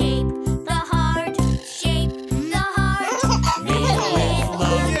 Shape the heart, Made with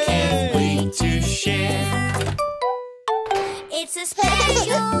love, can't wait to share. It's a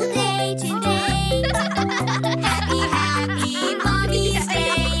special day today. Happy, happy Mommy's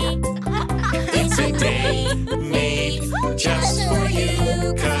Day. It's a day made just for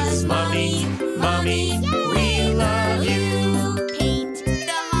you. 'Cause Mommy, we love you. Paint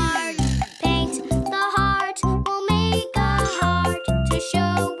the heart, we'll make a heart to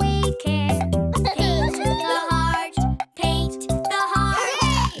show we care. Paint the heart,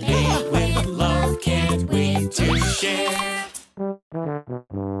 Made with love, can't wait to share.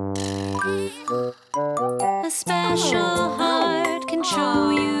 A special heart can show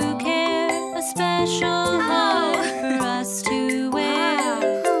you care. A special heart for us to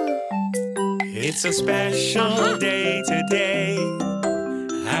wear. It's a special day today.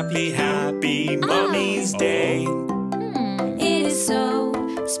 Happy, happy Mommy's Day. It is so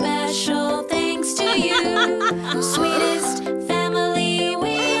special thanks to you. Sweetest family,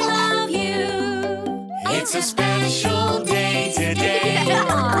 we love you. It's a special day today.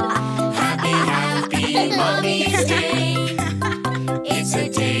 Happy, happy Mommy's Day. It's a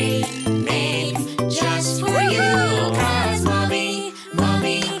day made just for you. 'Cause Mommy,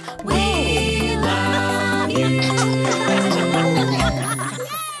 we love you.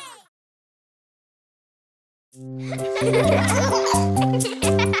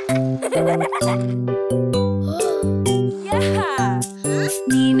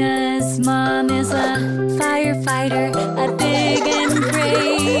 Nina's mom is a firefighter, a big and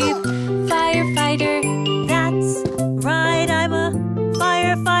brave firefighter. That's right, I'm a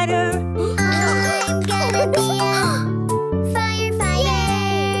firefighter. I'm gonna be a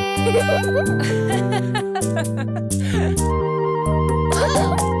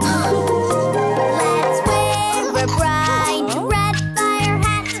Let's wear a bright red fire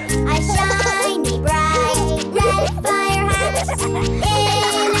hat, a shiny bright red fire hat.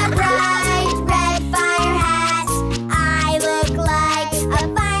 In a bright red fire hat, I look like a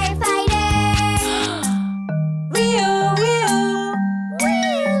firefighter.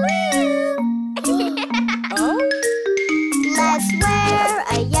 Let's wear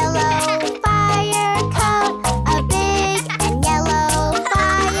a yellow fire coat, a big and yellow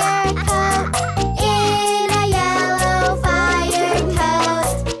fire coat. In a yellow fire coat,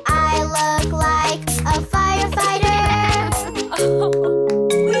 I look like a firefighter.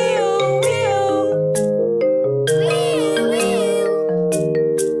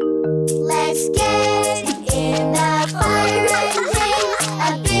 Let's get in the fire engine, a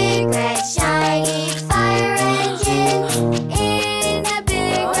big red shiny fire engine. In a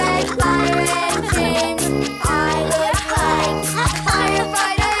big red fire engine, I look like a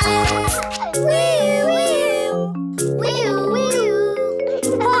firefighter. Wee wee, wee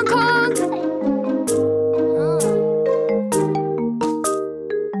wee, honk honk.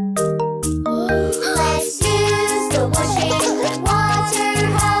 Let's use the washing water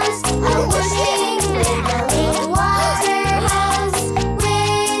hose, a washing water hose.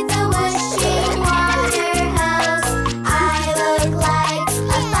 With the washing water hose, I look like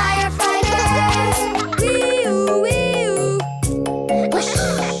a firefighter. Wee-oo, wee-oo. Whoosh.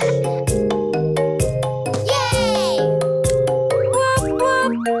 Yay! Whoop,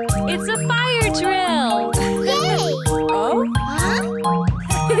 whoop. It's a fire drill. Yay! Oh? Huh?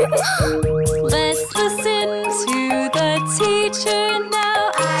 Let's listen to the teacher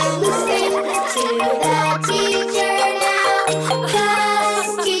now. Listen to the teacher now.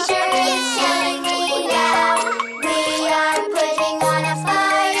 The teacher is telling me now. We are putting on a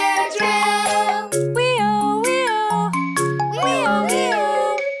fire drill. Wee-oh, wee-oh, wee-oh,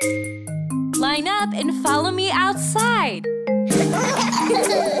 wee-oh. Line up and follow me outside.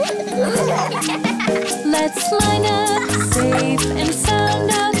 Let's line up, safe and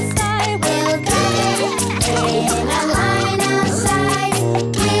sound outside. We'll gather in a line outside.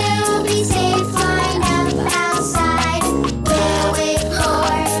 We'll be safe lined up outside. We'll wait for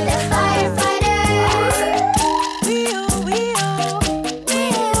the firefighter. Wee-oh, wee-oh,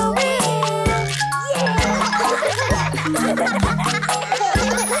 wee-oh,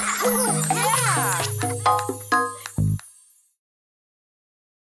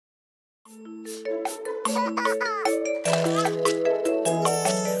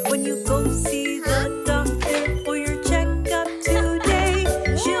 When you go see the doctor for your checkup today,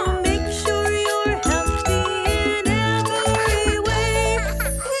 she'll make sure you're healthy in every way.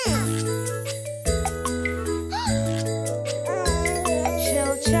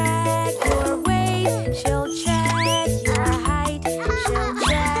 She'll check your weight, she'll check your height, she'll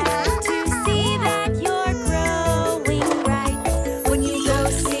check to see that you're growing right. When you go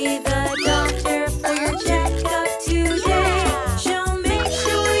see the doctor for your checkup today, she'll make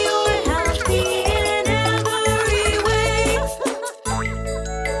sure you're healthy in every way.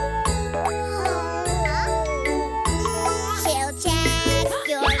 She'll check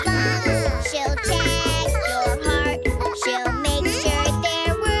your lungs, she'll check your heart, she'll make sure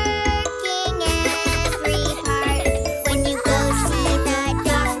they're working every part. When you go see the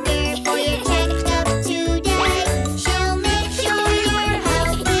doctor for your checkup today, she'll make sure you're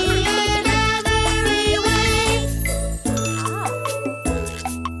healthy in every way.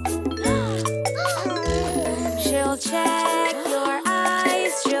 She'll check your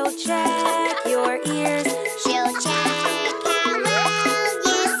eyes, she'll check your ears, She'll check how well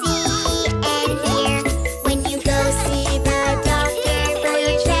you see and hear. When you go see the doctor for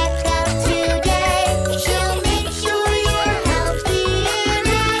your checkup today, she'll make sure you're healthy in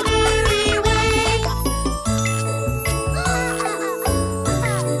every way.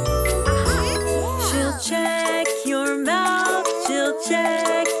 she'll check your mouth, she'll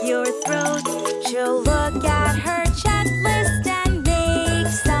check your throat, she'll look at her checklist and make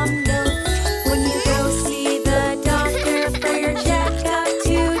some notes. When you go see the doctor for your checkup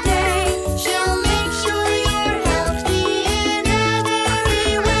today, She'll make sure you're healthy in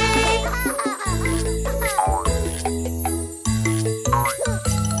every way.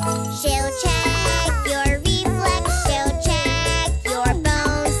 She'll check your reflex, she'll check your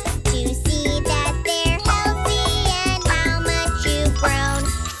bones to see that they're healthy and how much you've grown.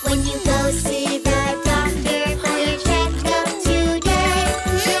 When you go see the doctor for your checkup today,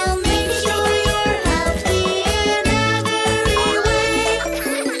 she'll make sure you're healthy in every way.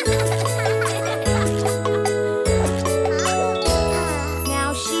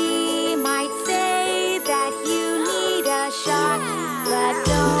 now she might say that you need a shot, but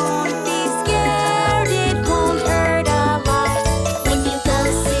don't be scared, it won't hurt a lot. When you go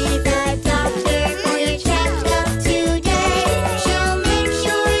see the doctor for your checkup today, she'll make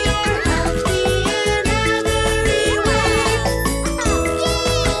sure you're healthy in every way.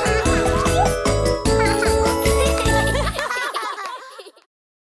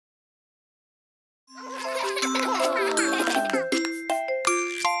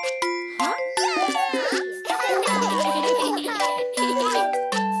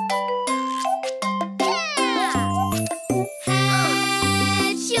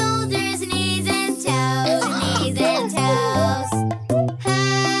 Head, shoulders, knees and toes, knees and toes.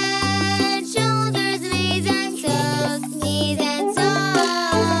 Head, shoulders, knees and toes, knees and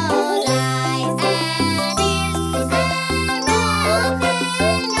toes. Eyes and ears and mouth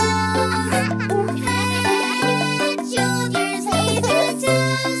and nose. Head, shoulders, knees and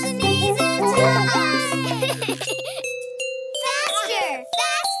toes, knees and toes. Faster,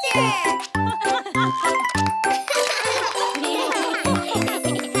 faster.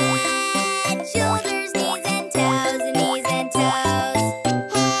 Head, shoulders, knees and toes, knees and toes.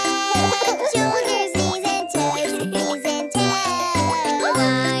 Head, shoulders, knees and toes, knees and toes.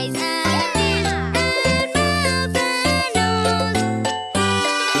 Eyes and ears and mouth and nose.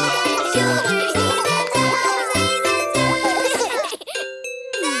 Head, shoulders, knees and toes, knees and toes.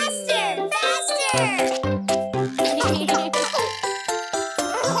 Faster, faster.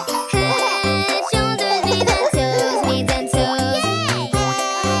 Head, shoulders, knees and toes, knees and toes.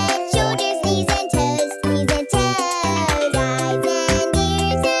 Eyes and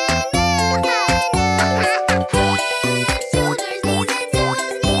ears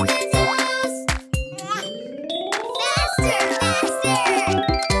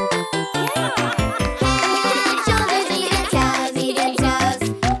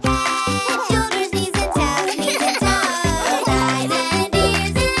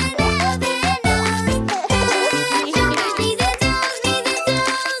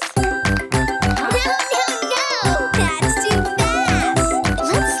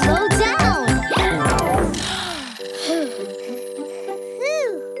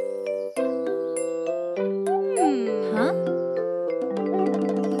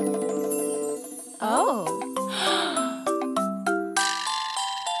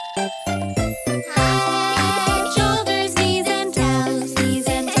Shoulders, knees and toes, knees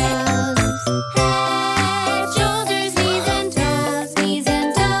and toes. Head, shoulders, knees and toes, knees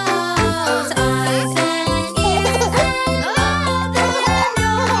and toes. Eyes and ears and mouth and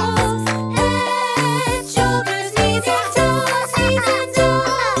nose. Head, shoulders, knees and toes, knees and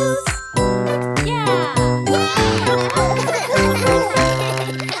toes. Yeah.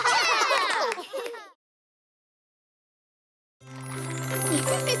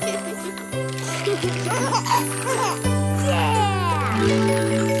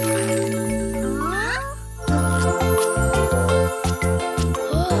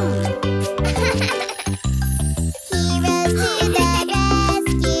 Heroes to the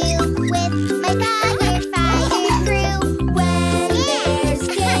rescue with my fire crew. When there's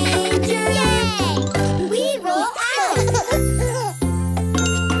danger, we roll out.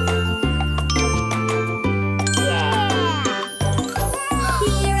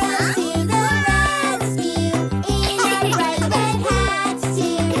 Heroes to the rescue in a bright red hat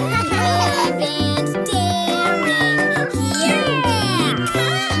suit. Brave and daring, here we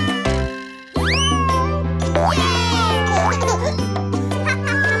come.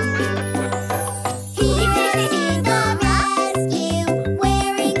 Heroes to the rescue,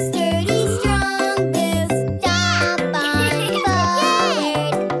 wearing sturdy, strong boots. Stomp on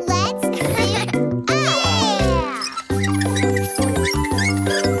forward, let's suit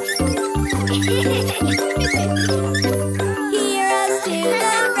Heroes to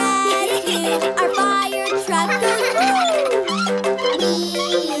the rescue, our fire truck goes woo.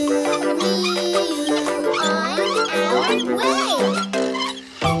 On our way.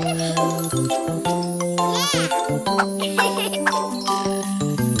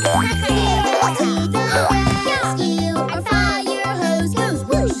 Heroes to the rescue, our fire hose goes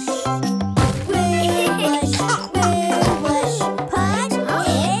whoosh. Whoosh, whoosh, put it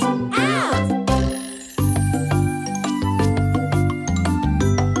out.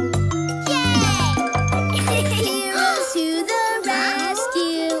 Heroes to the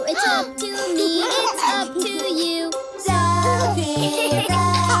rescue, it's up to me, it's up to you. So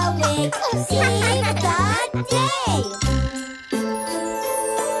heroic, save the day.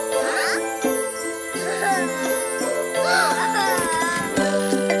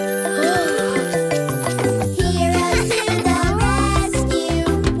 Heroes to the rescue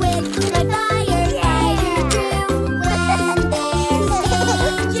with my fire crew. When there's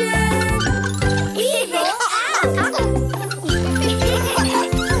danger, we roll out.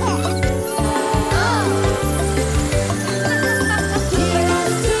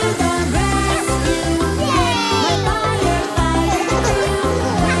 Heroes to the rescue, my fire crew.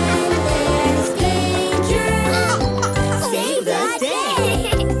 When there's danger, save the day.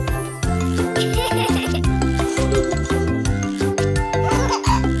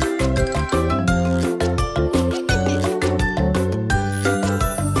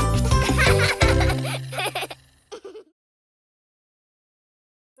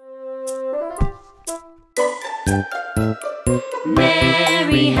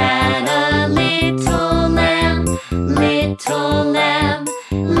 Mary had a little lamb, little lamb,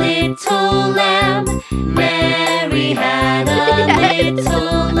 little lamb. Mary had a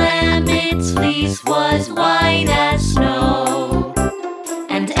little lamb, its fleece was white as snow.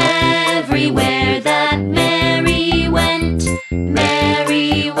 And everywhere that Mary went,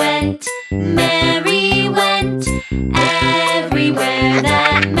 Mary went, Mary went. Everywhere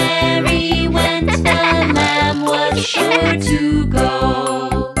that Mary went, the lamb was sure to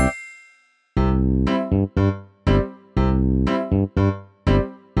go.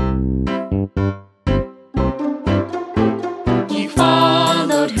 He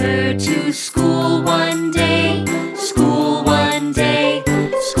followed her to school one day, school one day,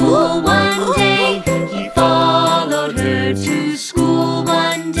 school one day. He followed her to school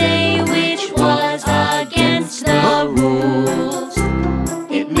one day, which was against the rules.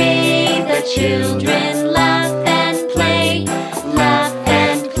 It made the children laugh and play, laugh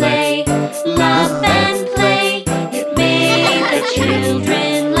and play, laugh and play. It made the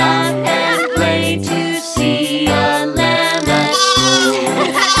children laugh and play to see a lamb at school.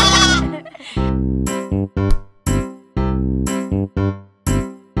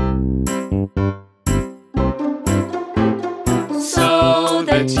 So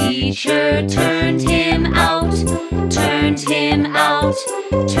the teacher turned him out, turned him out,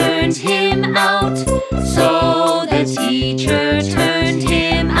 turned him out. So the teacher turned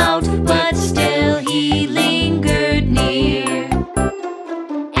him out, but still he lingered near.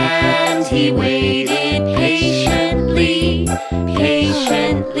 And he waited patiently,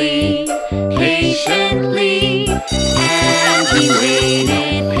 patiently, patiently. And he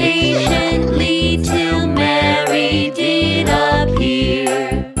waited patiently.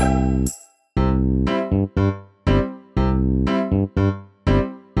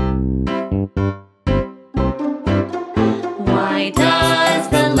 does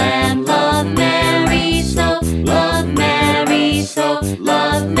the lamb love Mary so? Love Mary so,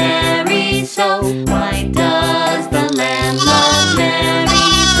 love Mary so. Why does the lamb love Mary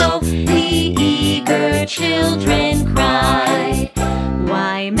so? The eager children cry.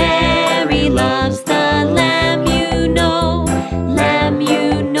 Why Mary loves the lamb, you know. Lamb,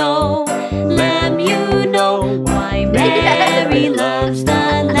 you know. Lamb, you know. Why Mary loves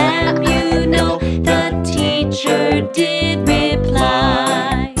the lamb, you know. The teacher did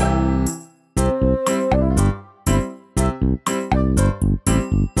reply.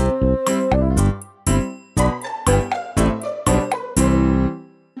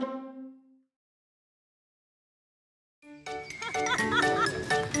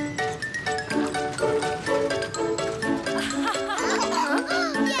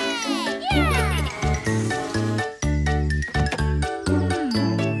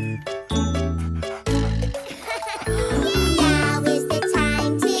 Now is the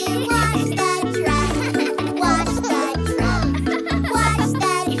time to wash the truck. Wash the truck. Wash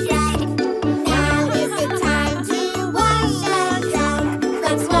the truck. Now is the time to wash the truck.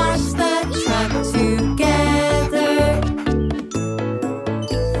 Let's wash the truck together.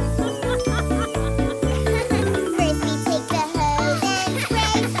 First we take the hose and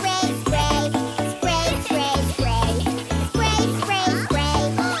spray, spray, spray. Spray, spray, spray. Spray, spray, spray.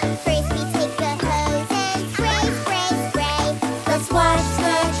 First we take the hose and spray, spray, spray. Let's wash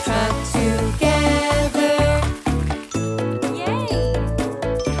the truck together.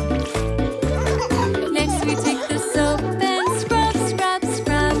 Next we take the soap and scrub, scrub,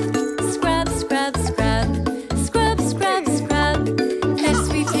 scrub. Scrub, scrub, scrub. Scrub, scrub, scrub. Next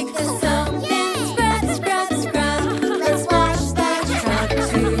we take the soap and scrub, scrub, scrub. Let's wash the truck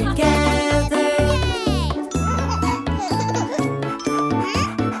together.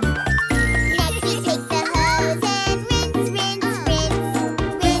 Next we take the hose and rinse, rinse, rinse.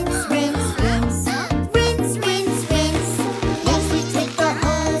 Rinse, rinse, rinse. Rinse, rinse, rinse. Next we take the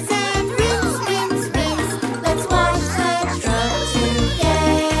hose and rinse, rinse, rinse. Let's wash the truck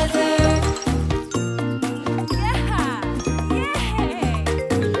together.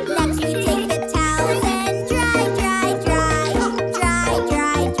 Next we take the towels and dry, dry, dry. Dry,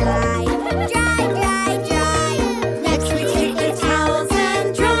 dry, dry. Dry, dry, dry. Next we take the towels and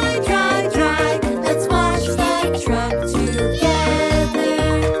dry, dry, dry. Let's wash the truck together.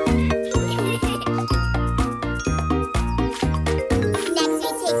 Next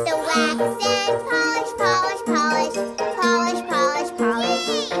we take the wax and polish, polish, polish. Polish, polish, polish.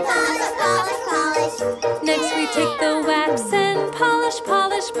 Polish, polish, polish. Next we take the wax and polish,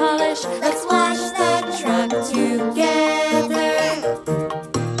 polish, polish. Let's wash the truck together.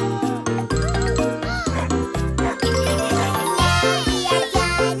 Now we are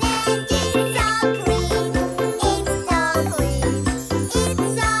done and it's all clean. It's all clean.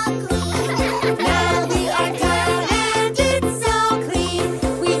 It's all clean. Now we are done and it's so clean.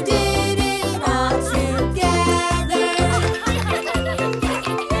 We did it all together.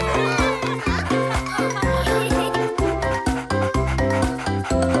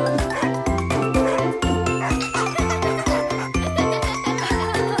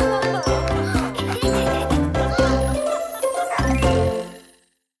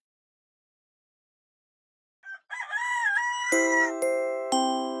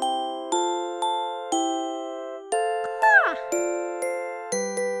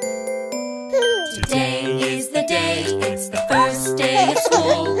 Today is the day, it's the first day of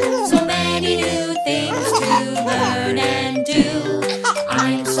school. So many new things to learn and do.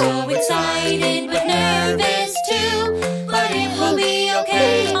 I'm so excited but nervous too. But it will be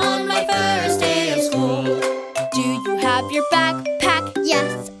okay on my first day of school. Do you have your backpack?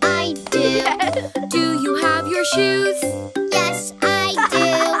 Yes, I do. Do you have your shoes? Yes, I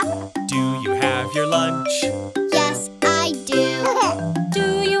do. Do you have your lunch? Yes, I do.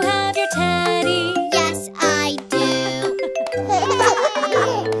 Do you have your teddy? Yes, I do.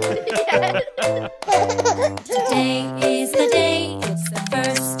 Today is the day, it's the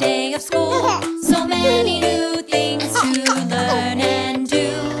first day of school. So many new things to learn and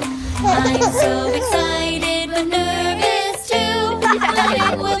do. I'm so excited but nervous too. But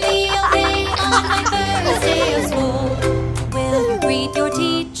it will be okay on my first day of school. Will you greet your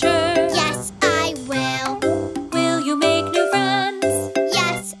teacher? Yes, I will. Will you make new friends?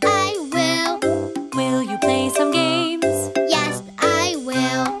 Yes, I will. Will you play some games? Yes, I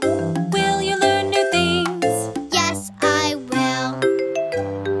will. Will you learn new things? Yes, I will.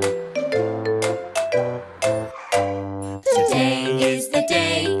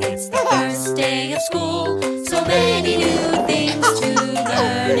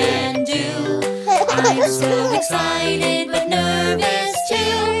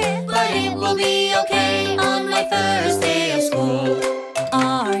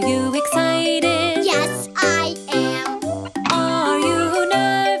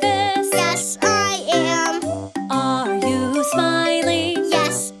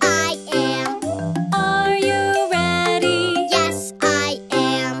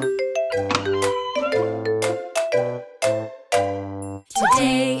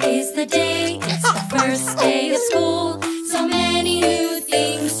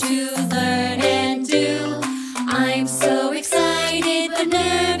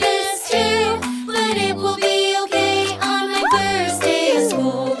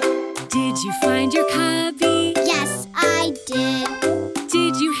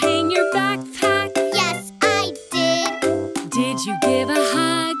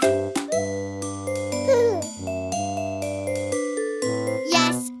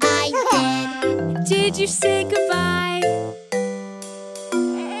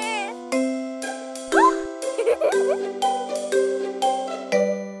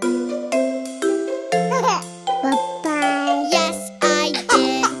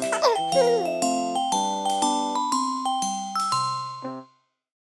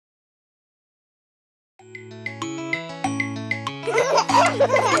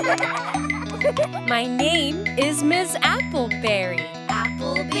 My name is Miss Appleberry.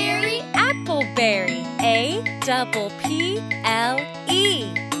 Appleberry? Appleberry. A-double-P-L-E.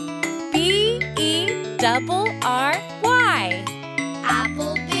 B-E-double-R-Y.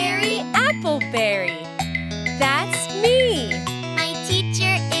 Appleberry? Appleberry. That's me. My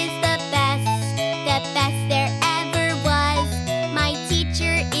teacher is the best there ever was. My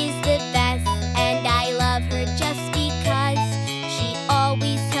teacher is the best, and I love her just because. She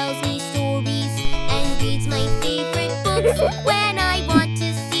always tells me stories and reads my favorite books. When I want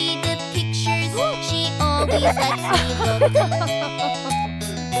to see the pictures, she always lets me look.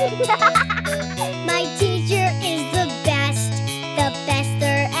 My teacher is the best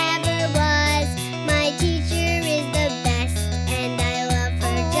there ever was. My teacher is the best, and I love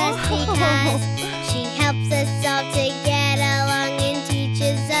her just because. She helps us all to get along and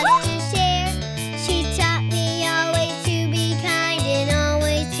teaches us to share. She taught me always to be kind and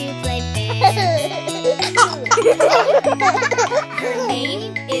always to play fair. Her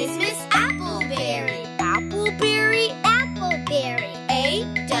name is Miss Appleberry. Appleberry? Appleberry.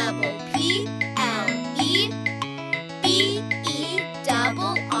 A-double-P-L-E. B-E-double-R-Y.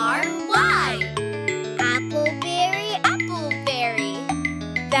 Appleberry? Appleberry.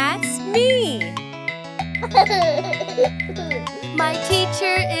 That's me. My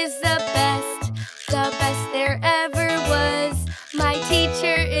teacher is the best there ever was. My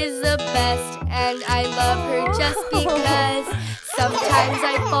teacher is the best, and I love her just because. Sometimes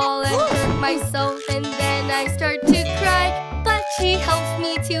I fall and hurt myself, and then I start to cry. But she helps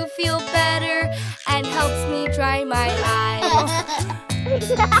me to feel better and helps me dry my eyes.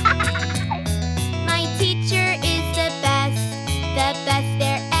 My teacher is the best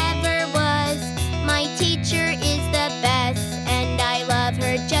there ever was. My teacher is the best, and I love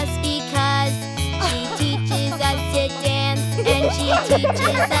her just because. She teaches us to dance, and she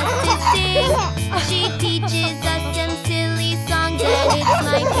teaches us to sing. She teaches us some silly songs, and it's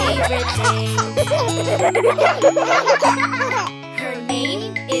my favorite thing. Her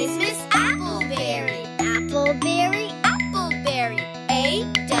name is Miss Appleberry. Appleberry? Appleberry.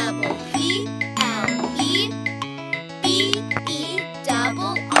 A-double-P-L-E. B-E-double-R-Y.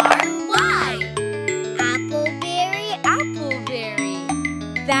 Appleberry? Appleberry.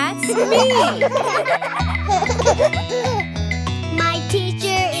 That's me. My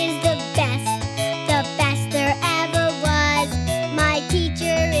teacher is the best there ever was. My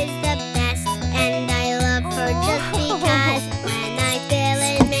teacher is the best, and I love her just because. When I fail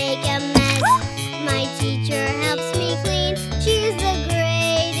and make a mess, my teacher helps me clean. She's the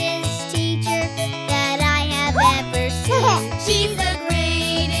greatest teacher that I have ever seen. She's the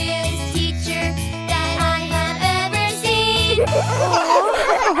greatest teacher that I have ever seen.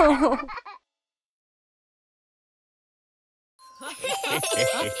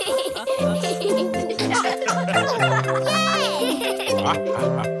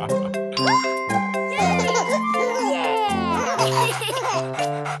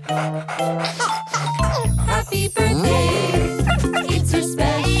 Happy birthday, it's your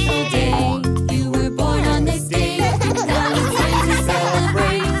special day. You were born on this day, now it's time to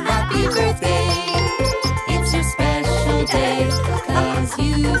celebrate. Happy birthday, it's your special day, 'cause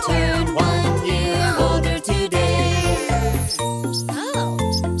you turned 1 year older today.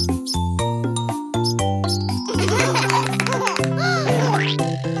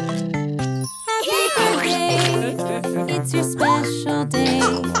 It's your special day.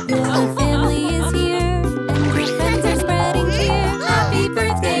 Your whole family is here, and your friends are spreading cheer. Happy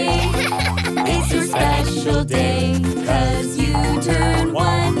birthday! It's your special day, 'cause you turned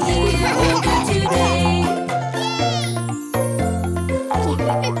 1 year older today.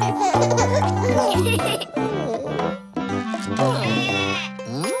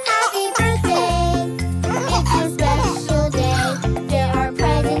 Happy birthday! It's your special day. There are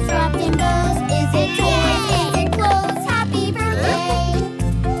presents wrapped in bows. Is it toys? Is it clothes? Happy birthday!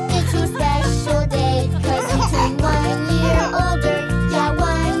 It's your special day, 'cause you turned 1 year older. Yeah,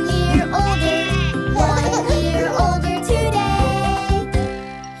 1 year older. 1 year older today.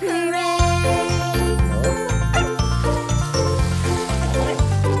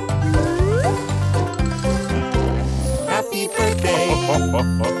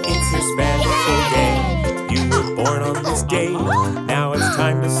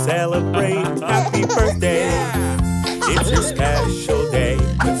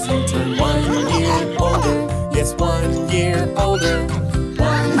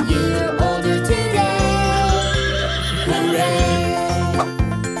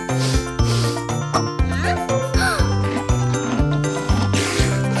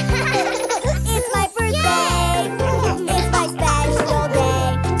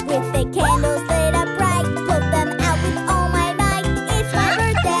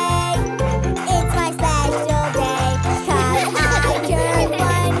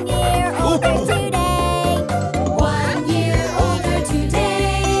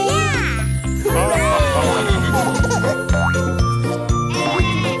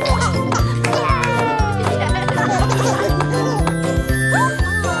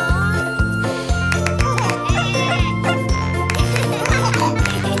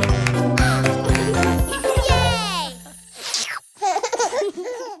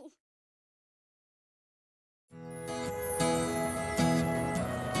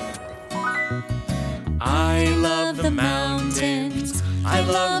 I love the mountains, I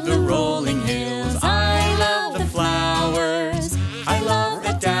love the rolling hills, I love the flowers, I love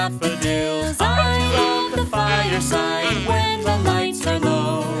the daffodils, I love the fireside when the lights are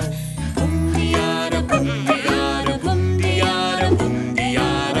low. Boom-de-yada, boom-de-yada, boom-de-yada,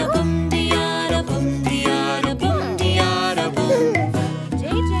 boom-de-yada, boom-de-yada, boom-de-yada, boom-de-yada, boom.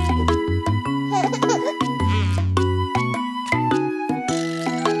 JJ.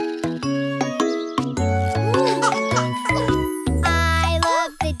 I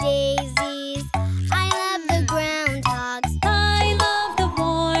love the daisies,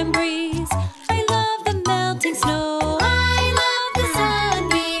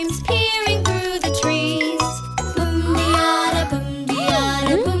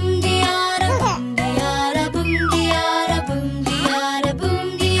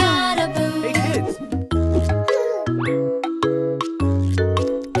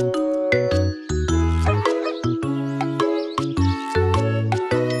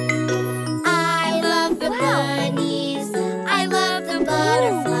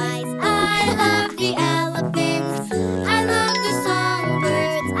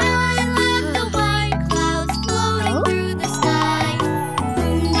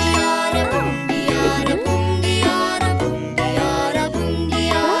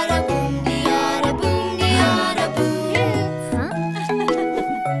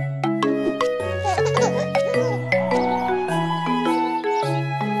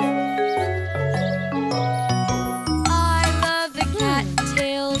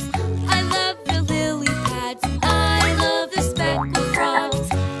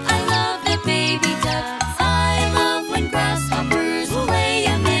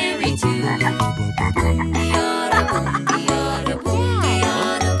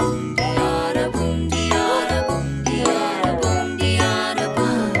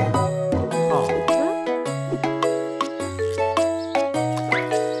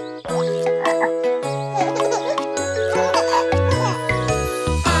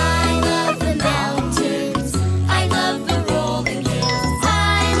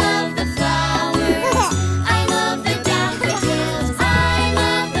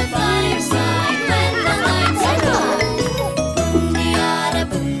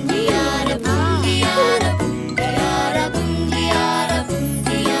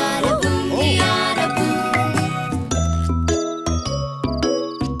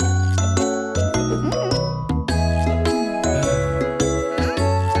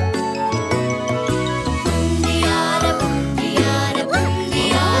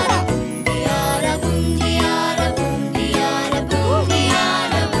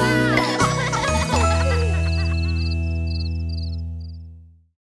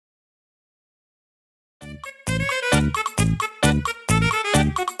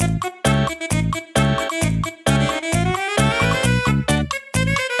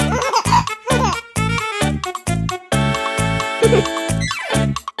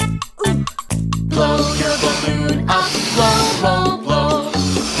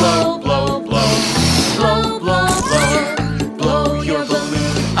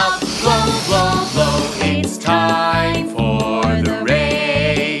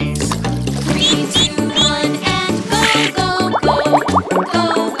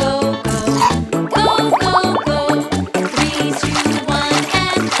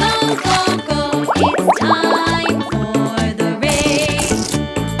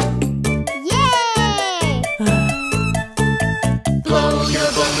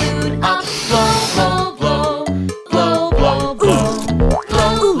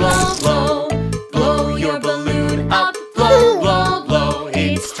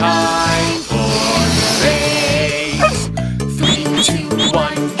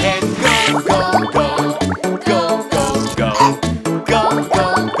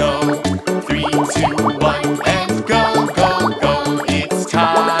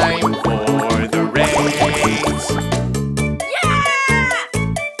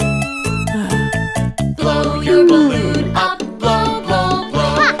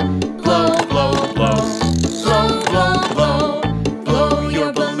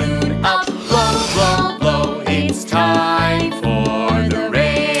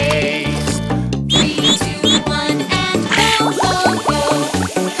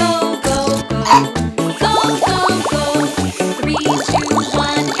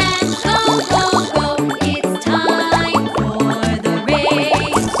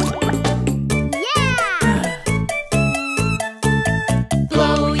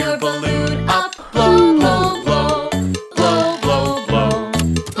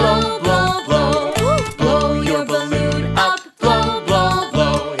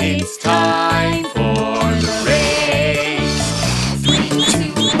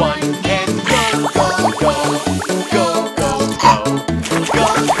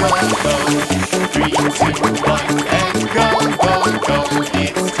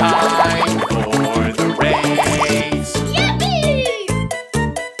 It's time for the race. Yippee!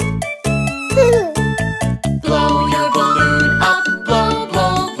 Blow your balloon up, blow,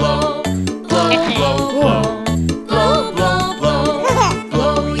 blow, blow. Blow, blow, blow. Blow, blow, blow.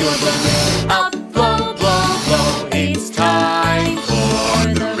 Blow your balloon up, blow, blow, blow. It's time for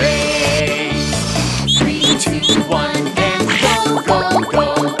the race. 3, 2, 1, and go, go, go.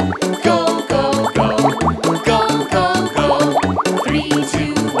 Go, go, go. Go, go, go. 3,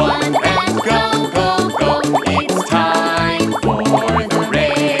 2, 1, and go, go, go. It's time for the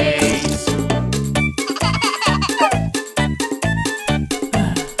race.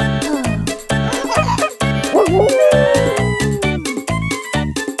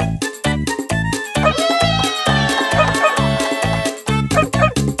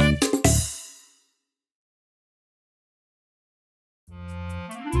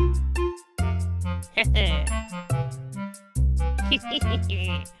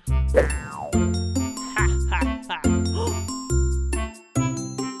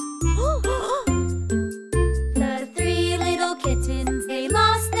 The 3 little kittens, they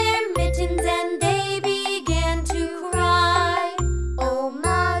lost their mittens and they began to cry. Oh,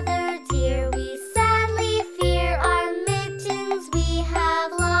 mother dear, we sadly fear our mittens we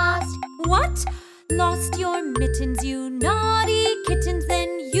have lost. What? Lost your mittens, you naughty kittens,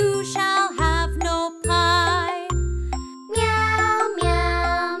 then you shall have no pie. Meow,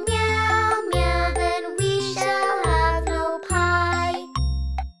 meow, meow, meow, then we shall have no pie.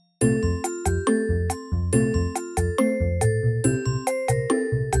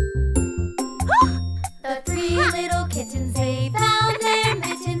 The 3 little kittens, they found their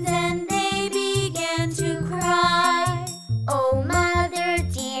mittens and they began to cry. Oh, mother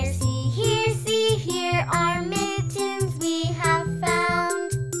dear, see here, our mittens we have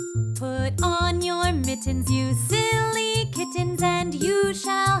found. Put on your mittens, you silly kittens, and you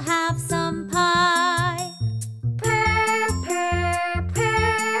shall have some pie. Purr, purr,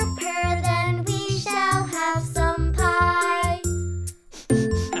 purr, purr, then we shall have some pie.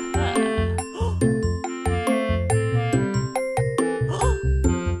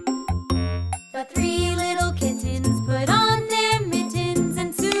 The 3 little kittens put on their mittens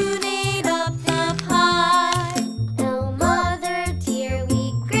and soon ate up the pie. Oh, mother dear,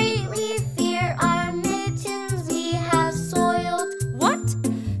 we greatly fear our mittens we have soiled. What?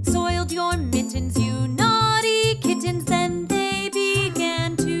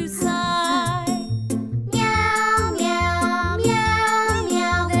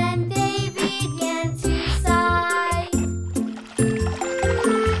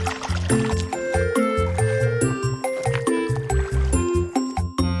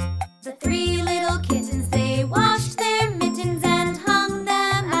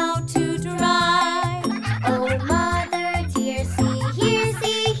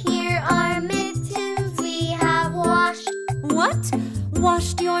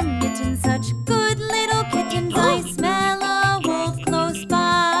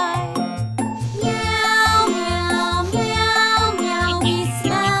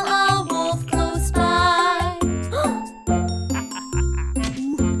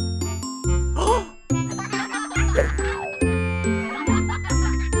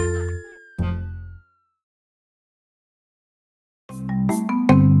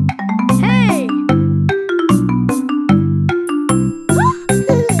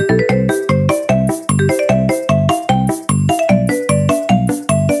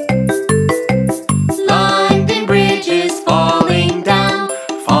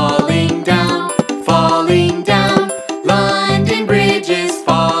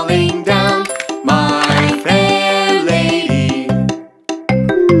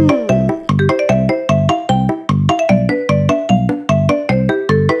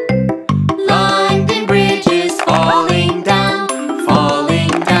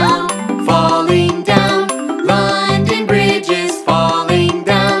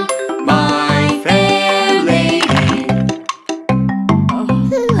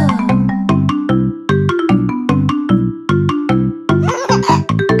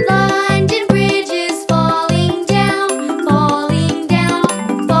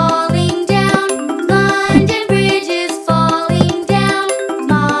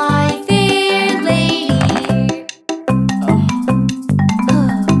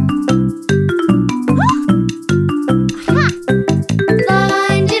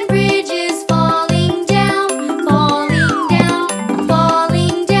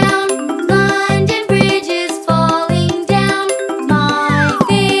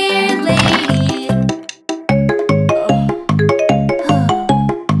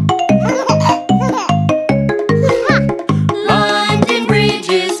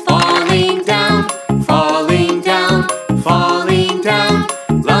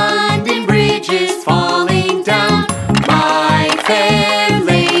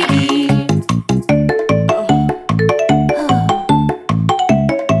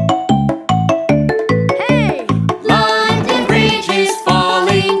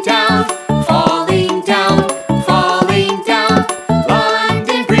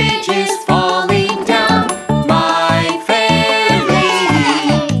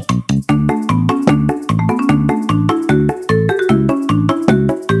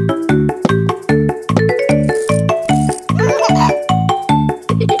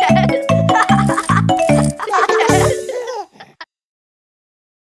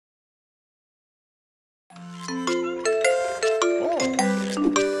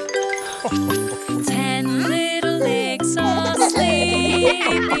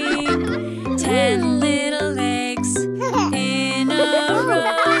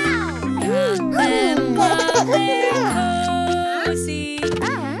 they're cozy.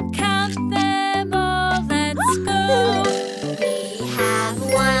 Count them all, let's go. We have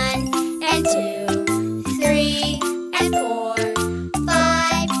 1 and 2, 3 and 4,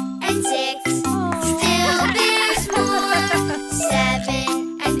 5 and 6. Still there's more.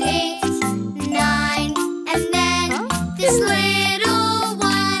 7 and 8, 9, and then this little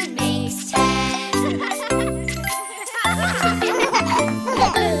one makes 10.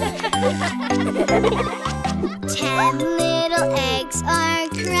 10 little eggs are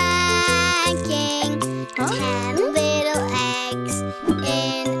cracking. 10 little eggs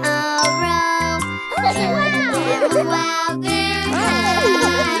in a row. Count them while they're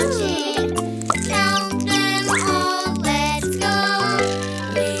hatching. Count them all, let's go.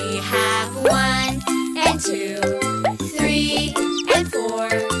 We have 1 and 2, 3 and 4,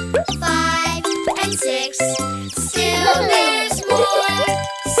 5 and 6. Still there's more.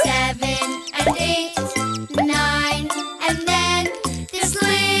 7 and 8, 9, and then this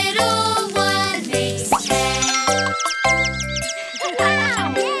little one makes 10.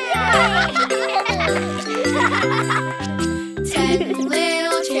 10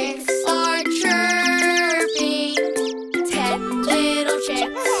 little chicks are chirping. 10 little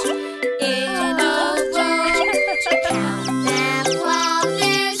chicks in a row. Count them while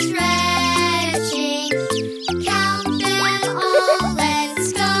they're stretching. Count them all, let's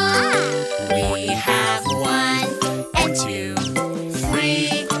go. We have 1 and 2,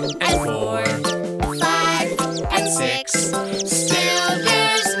 3 and 4, 5 and 6. Still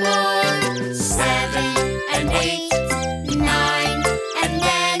there's more. 7 and 8, 9, and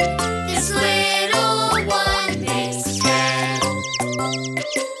then this little one makes 10.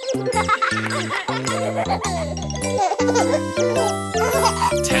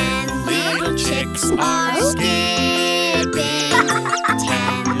 10 little chicks are skipping.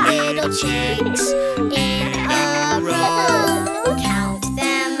 10 little chicks in a row. Count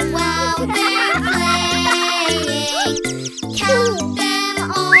them while they're playing. Count them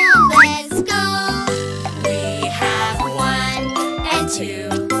all, let's go. We have 1 and 2,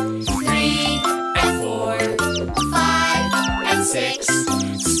 3 and 4, 5 and 6.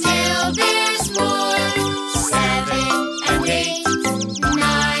 Still there's more. 7 and 8,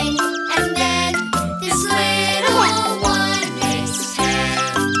 9, and then this little one makes 10.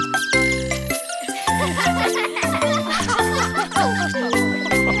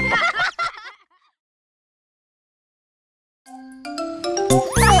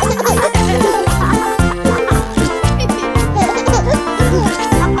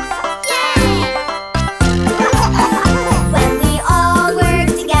 When we all work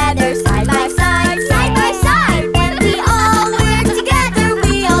together, side by side, side by side. When we all work together,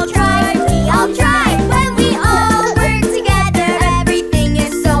 we all try, we all try. When we all work together, everything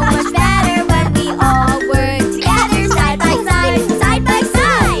is so much better. When we all work together, side by side, side by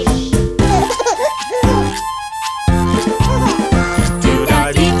side. Do da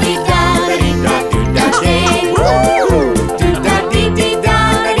dee dee da da dee da do da day. Do da dee dee da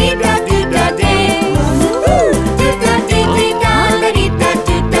da dee da do da day. Do da dee dee da da dee da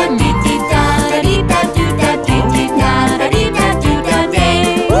do da dee dee da da dee da do da dee dee da da dee da do da day.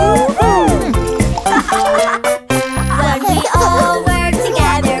 When we all work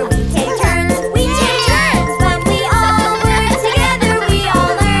together, we take turns, we take turns. When we all work together, we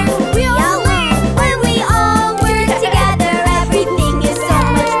all learn, we all learn. When we all work together, everything is so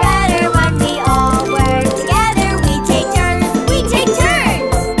much better. When we all work together, we take turns, we take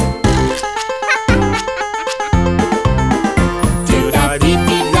turns. Do da dee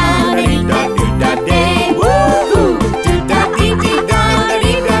dee da da dee da do da day. Do da dee dee da da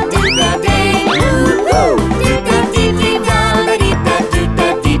dee da do da day. Do da dee dee da da dee da do da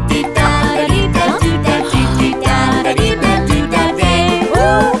dee dee da da dee da do da dee dee da da dee da do da day.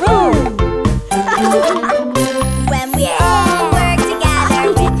 When we all work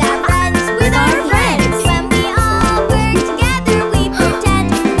together with our friends, with our friends. When we all work together, we pretend,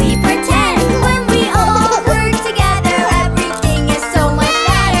 we pretend. When we all work together, everything is so much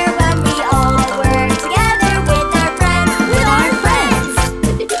better. When we all work together with our friends, with our friends.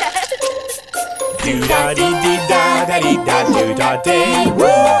 Do da dee dee da da dee da do da day.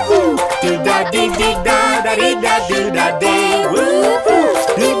 Do da dee dee da da dee da do da day.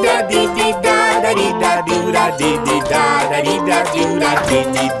 Do da dee dee da da dee da do da dee dee da da dee da do da dee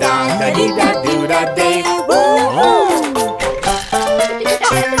dee da da dee da do da day.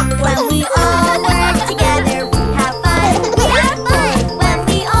 When we all work together, we have fun, we have fun. When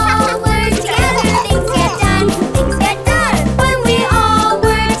we all work together, things get done, things get done. When we all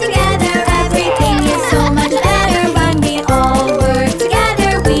work together, everything is so much better. When we all work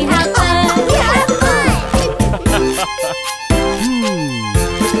together, we have fun, we have fun.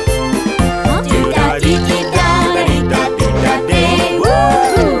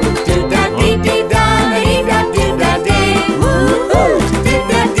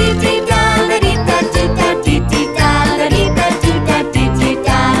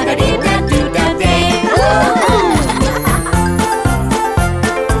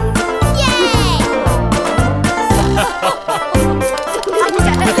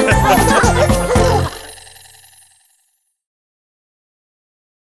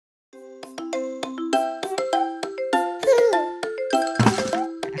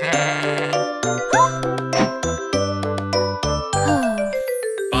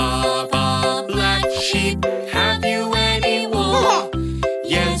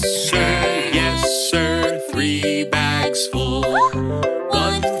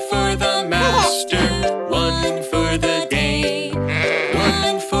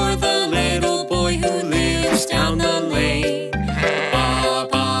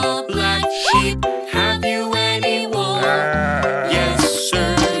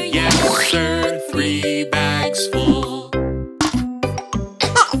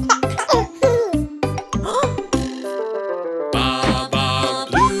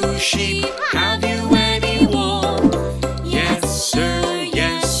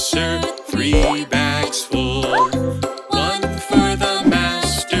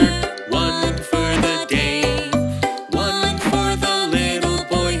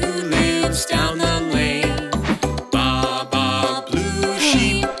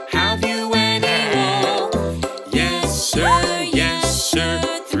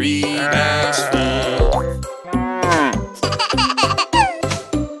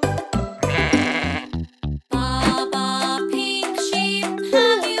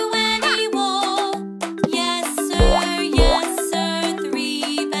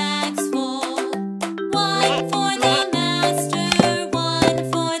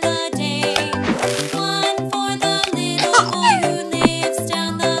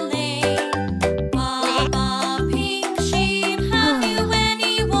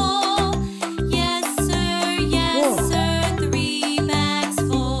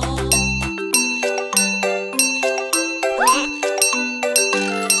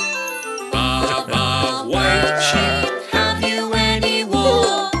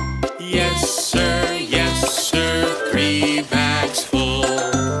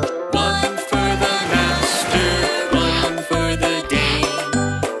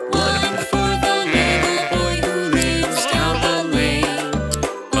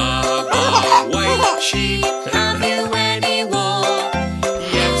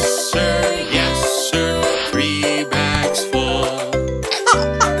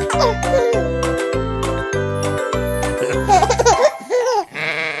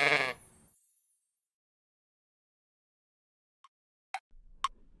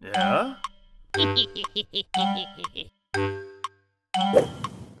 Yeah?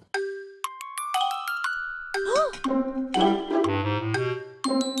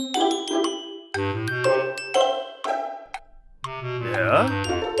 Yeah?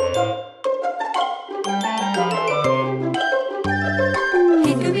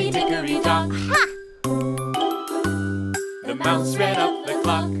 Hickory dickory dock. The mouse ran up the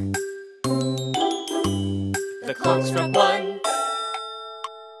clock. The clock struck 1.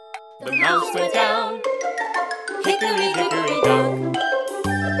 The mouse went down. Hickory dickory dock.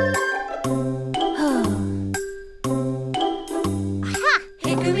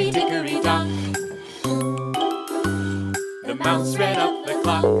 Hickory dickory dock. The mouse ran up the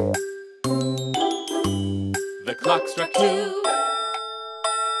clock. The clock struck 2.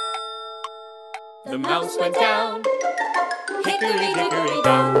 The mouse went down. Hickory dickory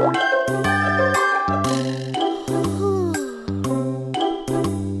dock.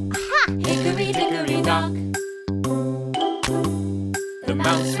 Hickory dickory dock. The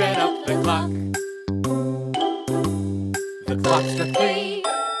mouse ran up the clock. The clock struck 3.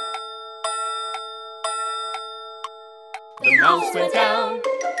 The mouse went down.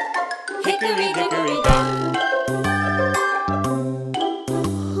 Hickory dickory dock.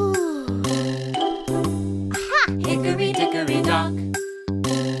 Hickory dickory dock.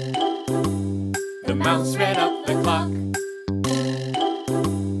 The mouse ran up the clock.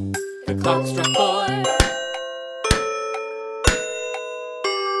 The clock struck 4.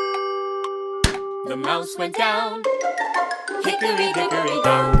 The mouse went down. Hickory dickory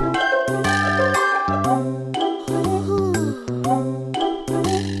dock.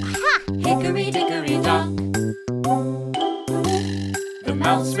 Hickory dickory dock. The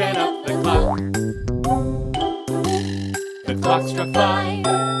mouse ran up the clock. The clock struck 5.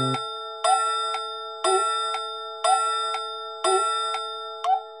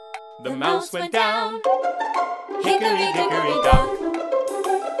 The mouse went down. Hickory dickory dock.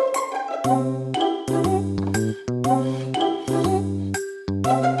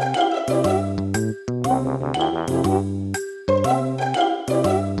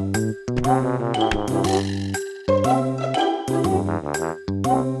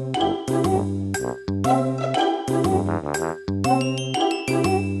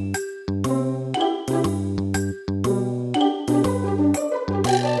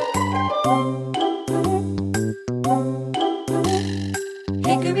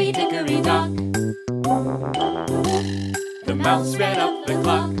 Hickory dickory dock. The mouse ran up the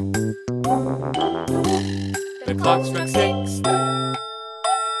clock. The clock struck 6.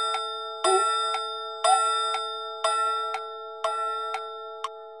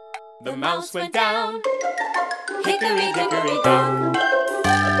 The mouse went down. Hickory dickory dock.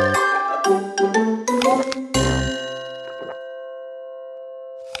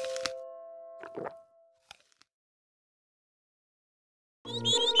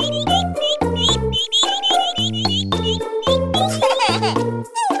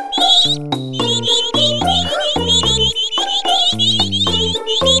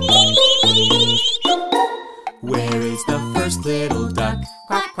 Where is the first little duck?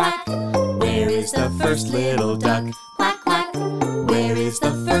 Quack, quack. Where is the first little duck? Quack, quack. Where is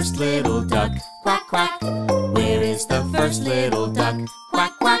the first little duck? Quack, quack. Where is the first little duck?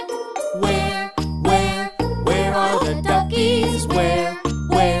 Quack, quack. Where are the duckies? Where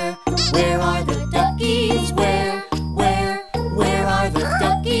are the duckies? Where are the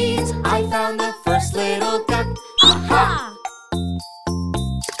duckies? I found the first little duck. Aha!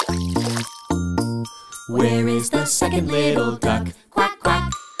 Where is the second little duck? Quack,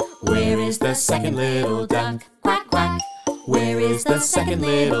 quack. Where is the second little duck? Quack, quack. Where is the second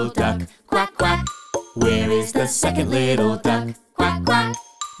little duck? Quack, quack. Where is the second little duck? Quack, quack.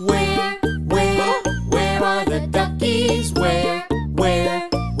 Where are the duckies? Where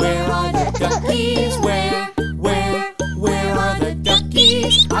are the duckies? Where are the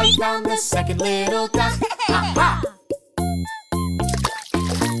duckies? I found the second little duck. Ha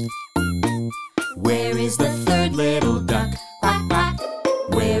Where is the third little duck? Quack, quack.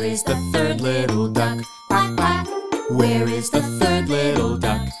 Where is the third little duck? Quack, quack. Where is the third little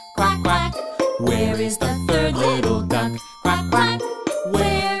duck? Quack, quack. Where is the third little duck? Quack, quack.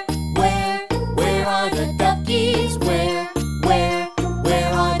 Where are the duckies? Where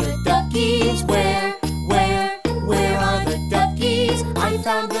are the duckies? Where are the duckies? I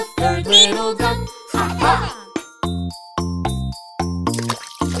found the third little duck. Ha ha!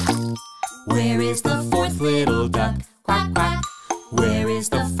 Where is the fourth little duck? Quack, quack. Where is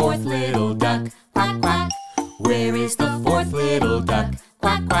the fourth little duck? Quack, quack. Where is the fourth little duck?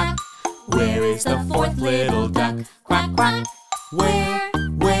 Quack, quack. Where is the fourth little duck? Quack, quack. Where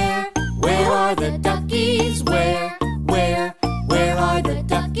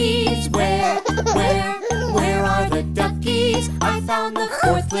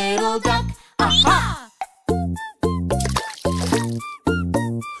fourth little duck? Aha!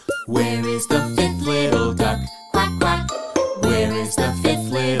 Where is the fifth little duck? Quack, quack. Where is the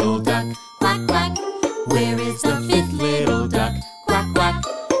fifth little duck? Quack, quack. Where is the fifth little duck? Quack, quack.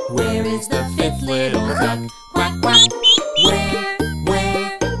 Where is the fifth little duck? Quack, quack.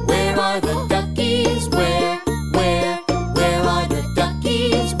 Where are the duckies? Where are the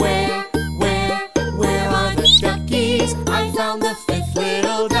duckies? Where are the duckies? I found the fifth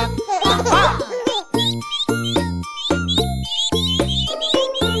little duck. Aha!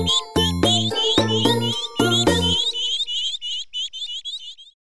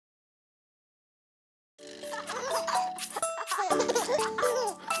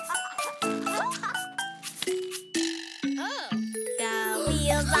 The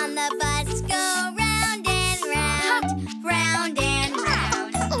wheels on the bus go round and round, round and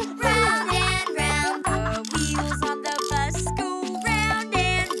round, round and round. The wheels on the bus go round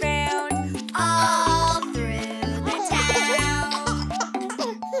and round. All through the town.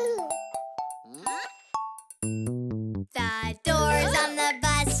 The doors on the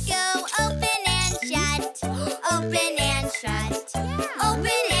bus go open and shut, open and shut,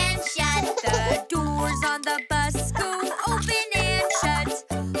 open and shut. The doors on the bus go open and shut.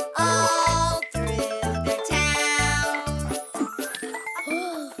 All through the town.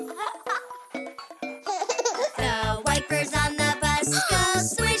 The wipers on the bus go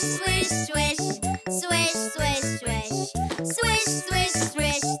swish, swish, swish, swish, swish, swish, swish, swish,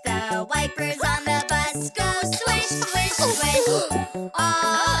 swish. The wipers on the bus go swish, swish, swish,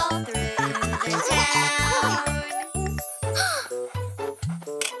 all through the town.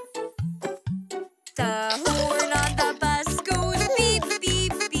 The horn on the bus goes beep,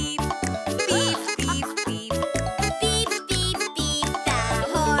 beep, beep, beep, beep, beep. Beep, beep, beep. The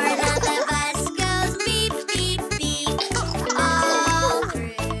horn on the bus goes beep, beep, beep, all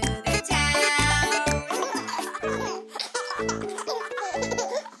through the town.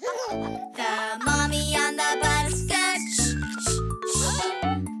 The mommy on the bus goes shh,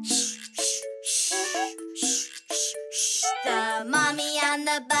 shh, shh, shh, shh, shh. The mommy on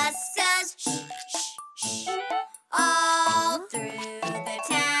the bus says shh, shh, shh, all through the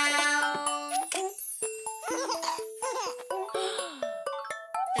town.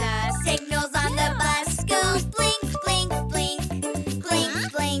 The signals on the bus go blink, blink, blink, blink,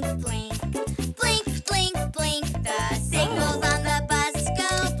 blink, blink, blink, blink, blink. The signals on the bus go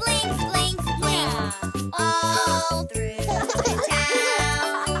blink, blink, blink, all through the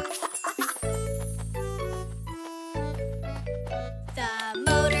town. The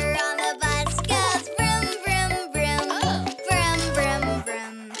motor on the bus goes vroom, vroom, vroom, vroom, vroom,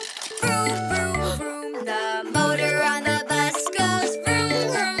 vroom, vroom, vroom, vroom. The motor on the bus goes vroom,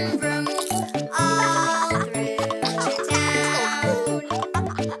 vroom, vroom, all through the town.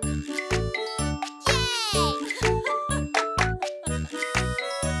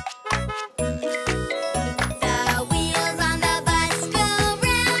 The wheels on the bus go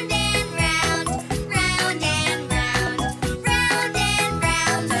round and round, round and round, round and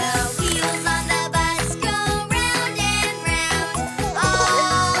round. The wheels on the bus go round and round,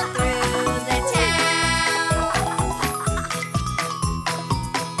 all through the town.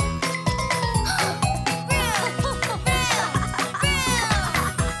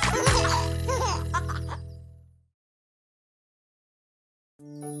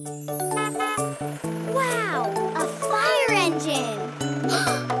 Wow, a fire engine!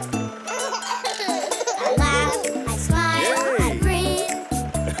 I laugh, I smile, I grin.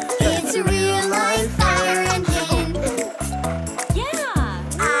 It's a real life fire engine. Yeah!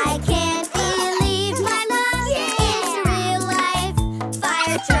 I can't believe my luck. It's a real life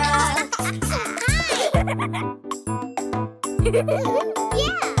fire truck.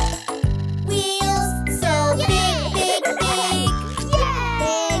 Yeah! Wheels so big, big, big.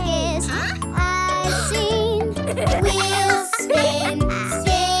 Biggest I've seen. Wheels spin,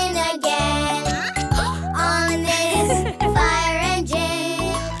 spin again on this fire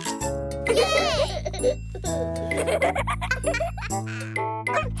engine.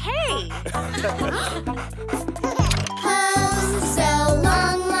 Hey! Hose so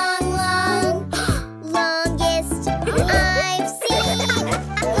long, long, long, longest I've seen.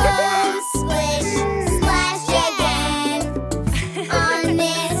 Hose splish, splash again on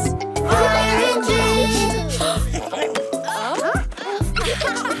this fire engine.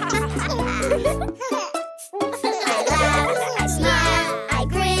 I laugh, I smile, I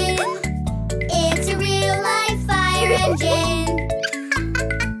grin. It's a real life fire engine.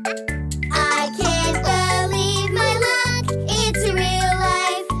 I can't believe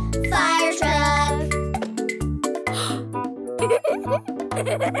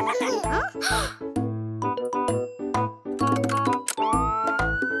Siren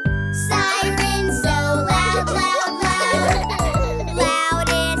so loud, loud, loud,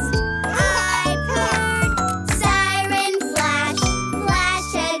 loudest I've heard. Siren flash,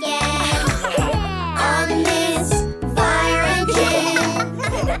 flash again on this fire engine.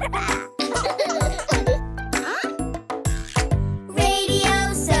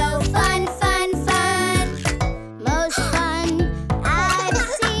 Radio so fun, fun, fun, most fun I've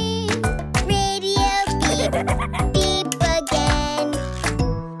seen. Radio beep, beep again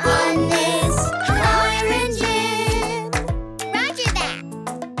on this fire engine. Roger that.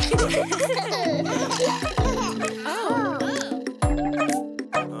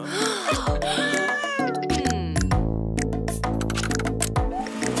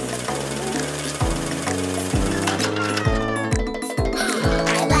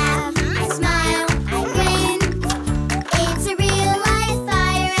 I laugh, I smile, I grin. It's a real life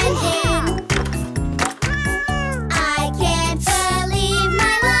fire engine. I can't believe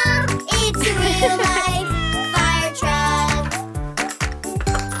my luck. It's a real life fire truck.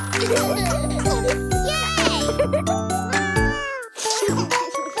 Yay!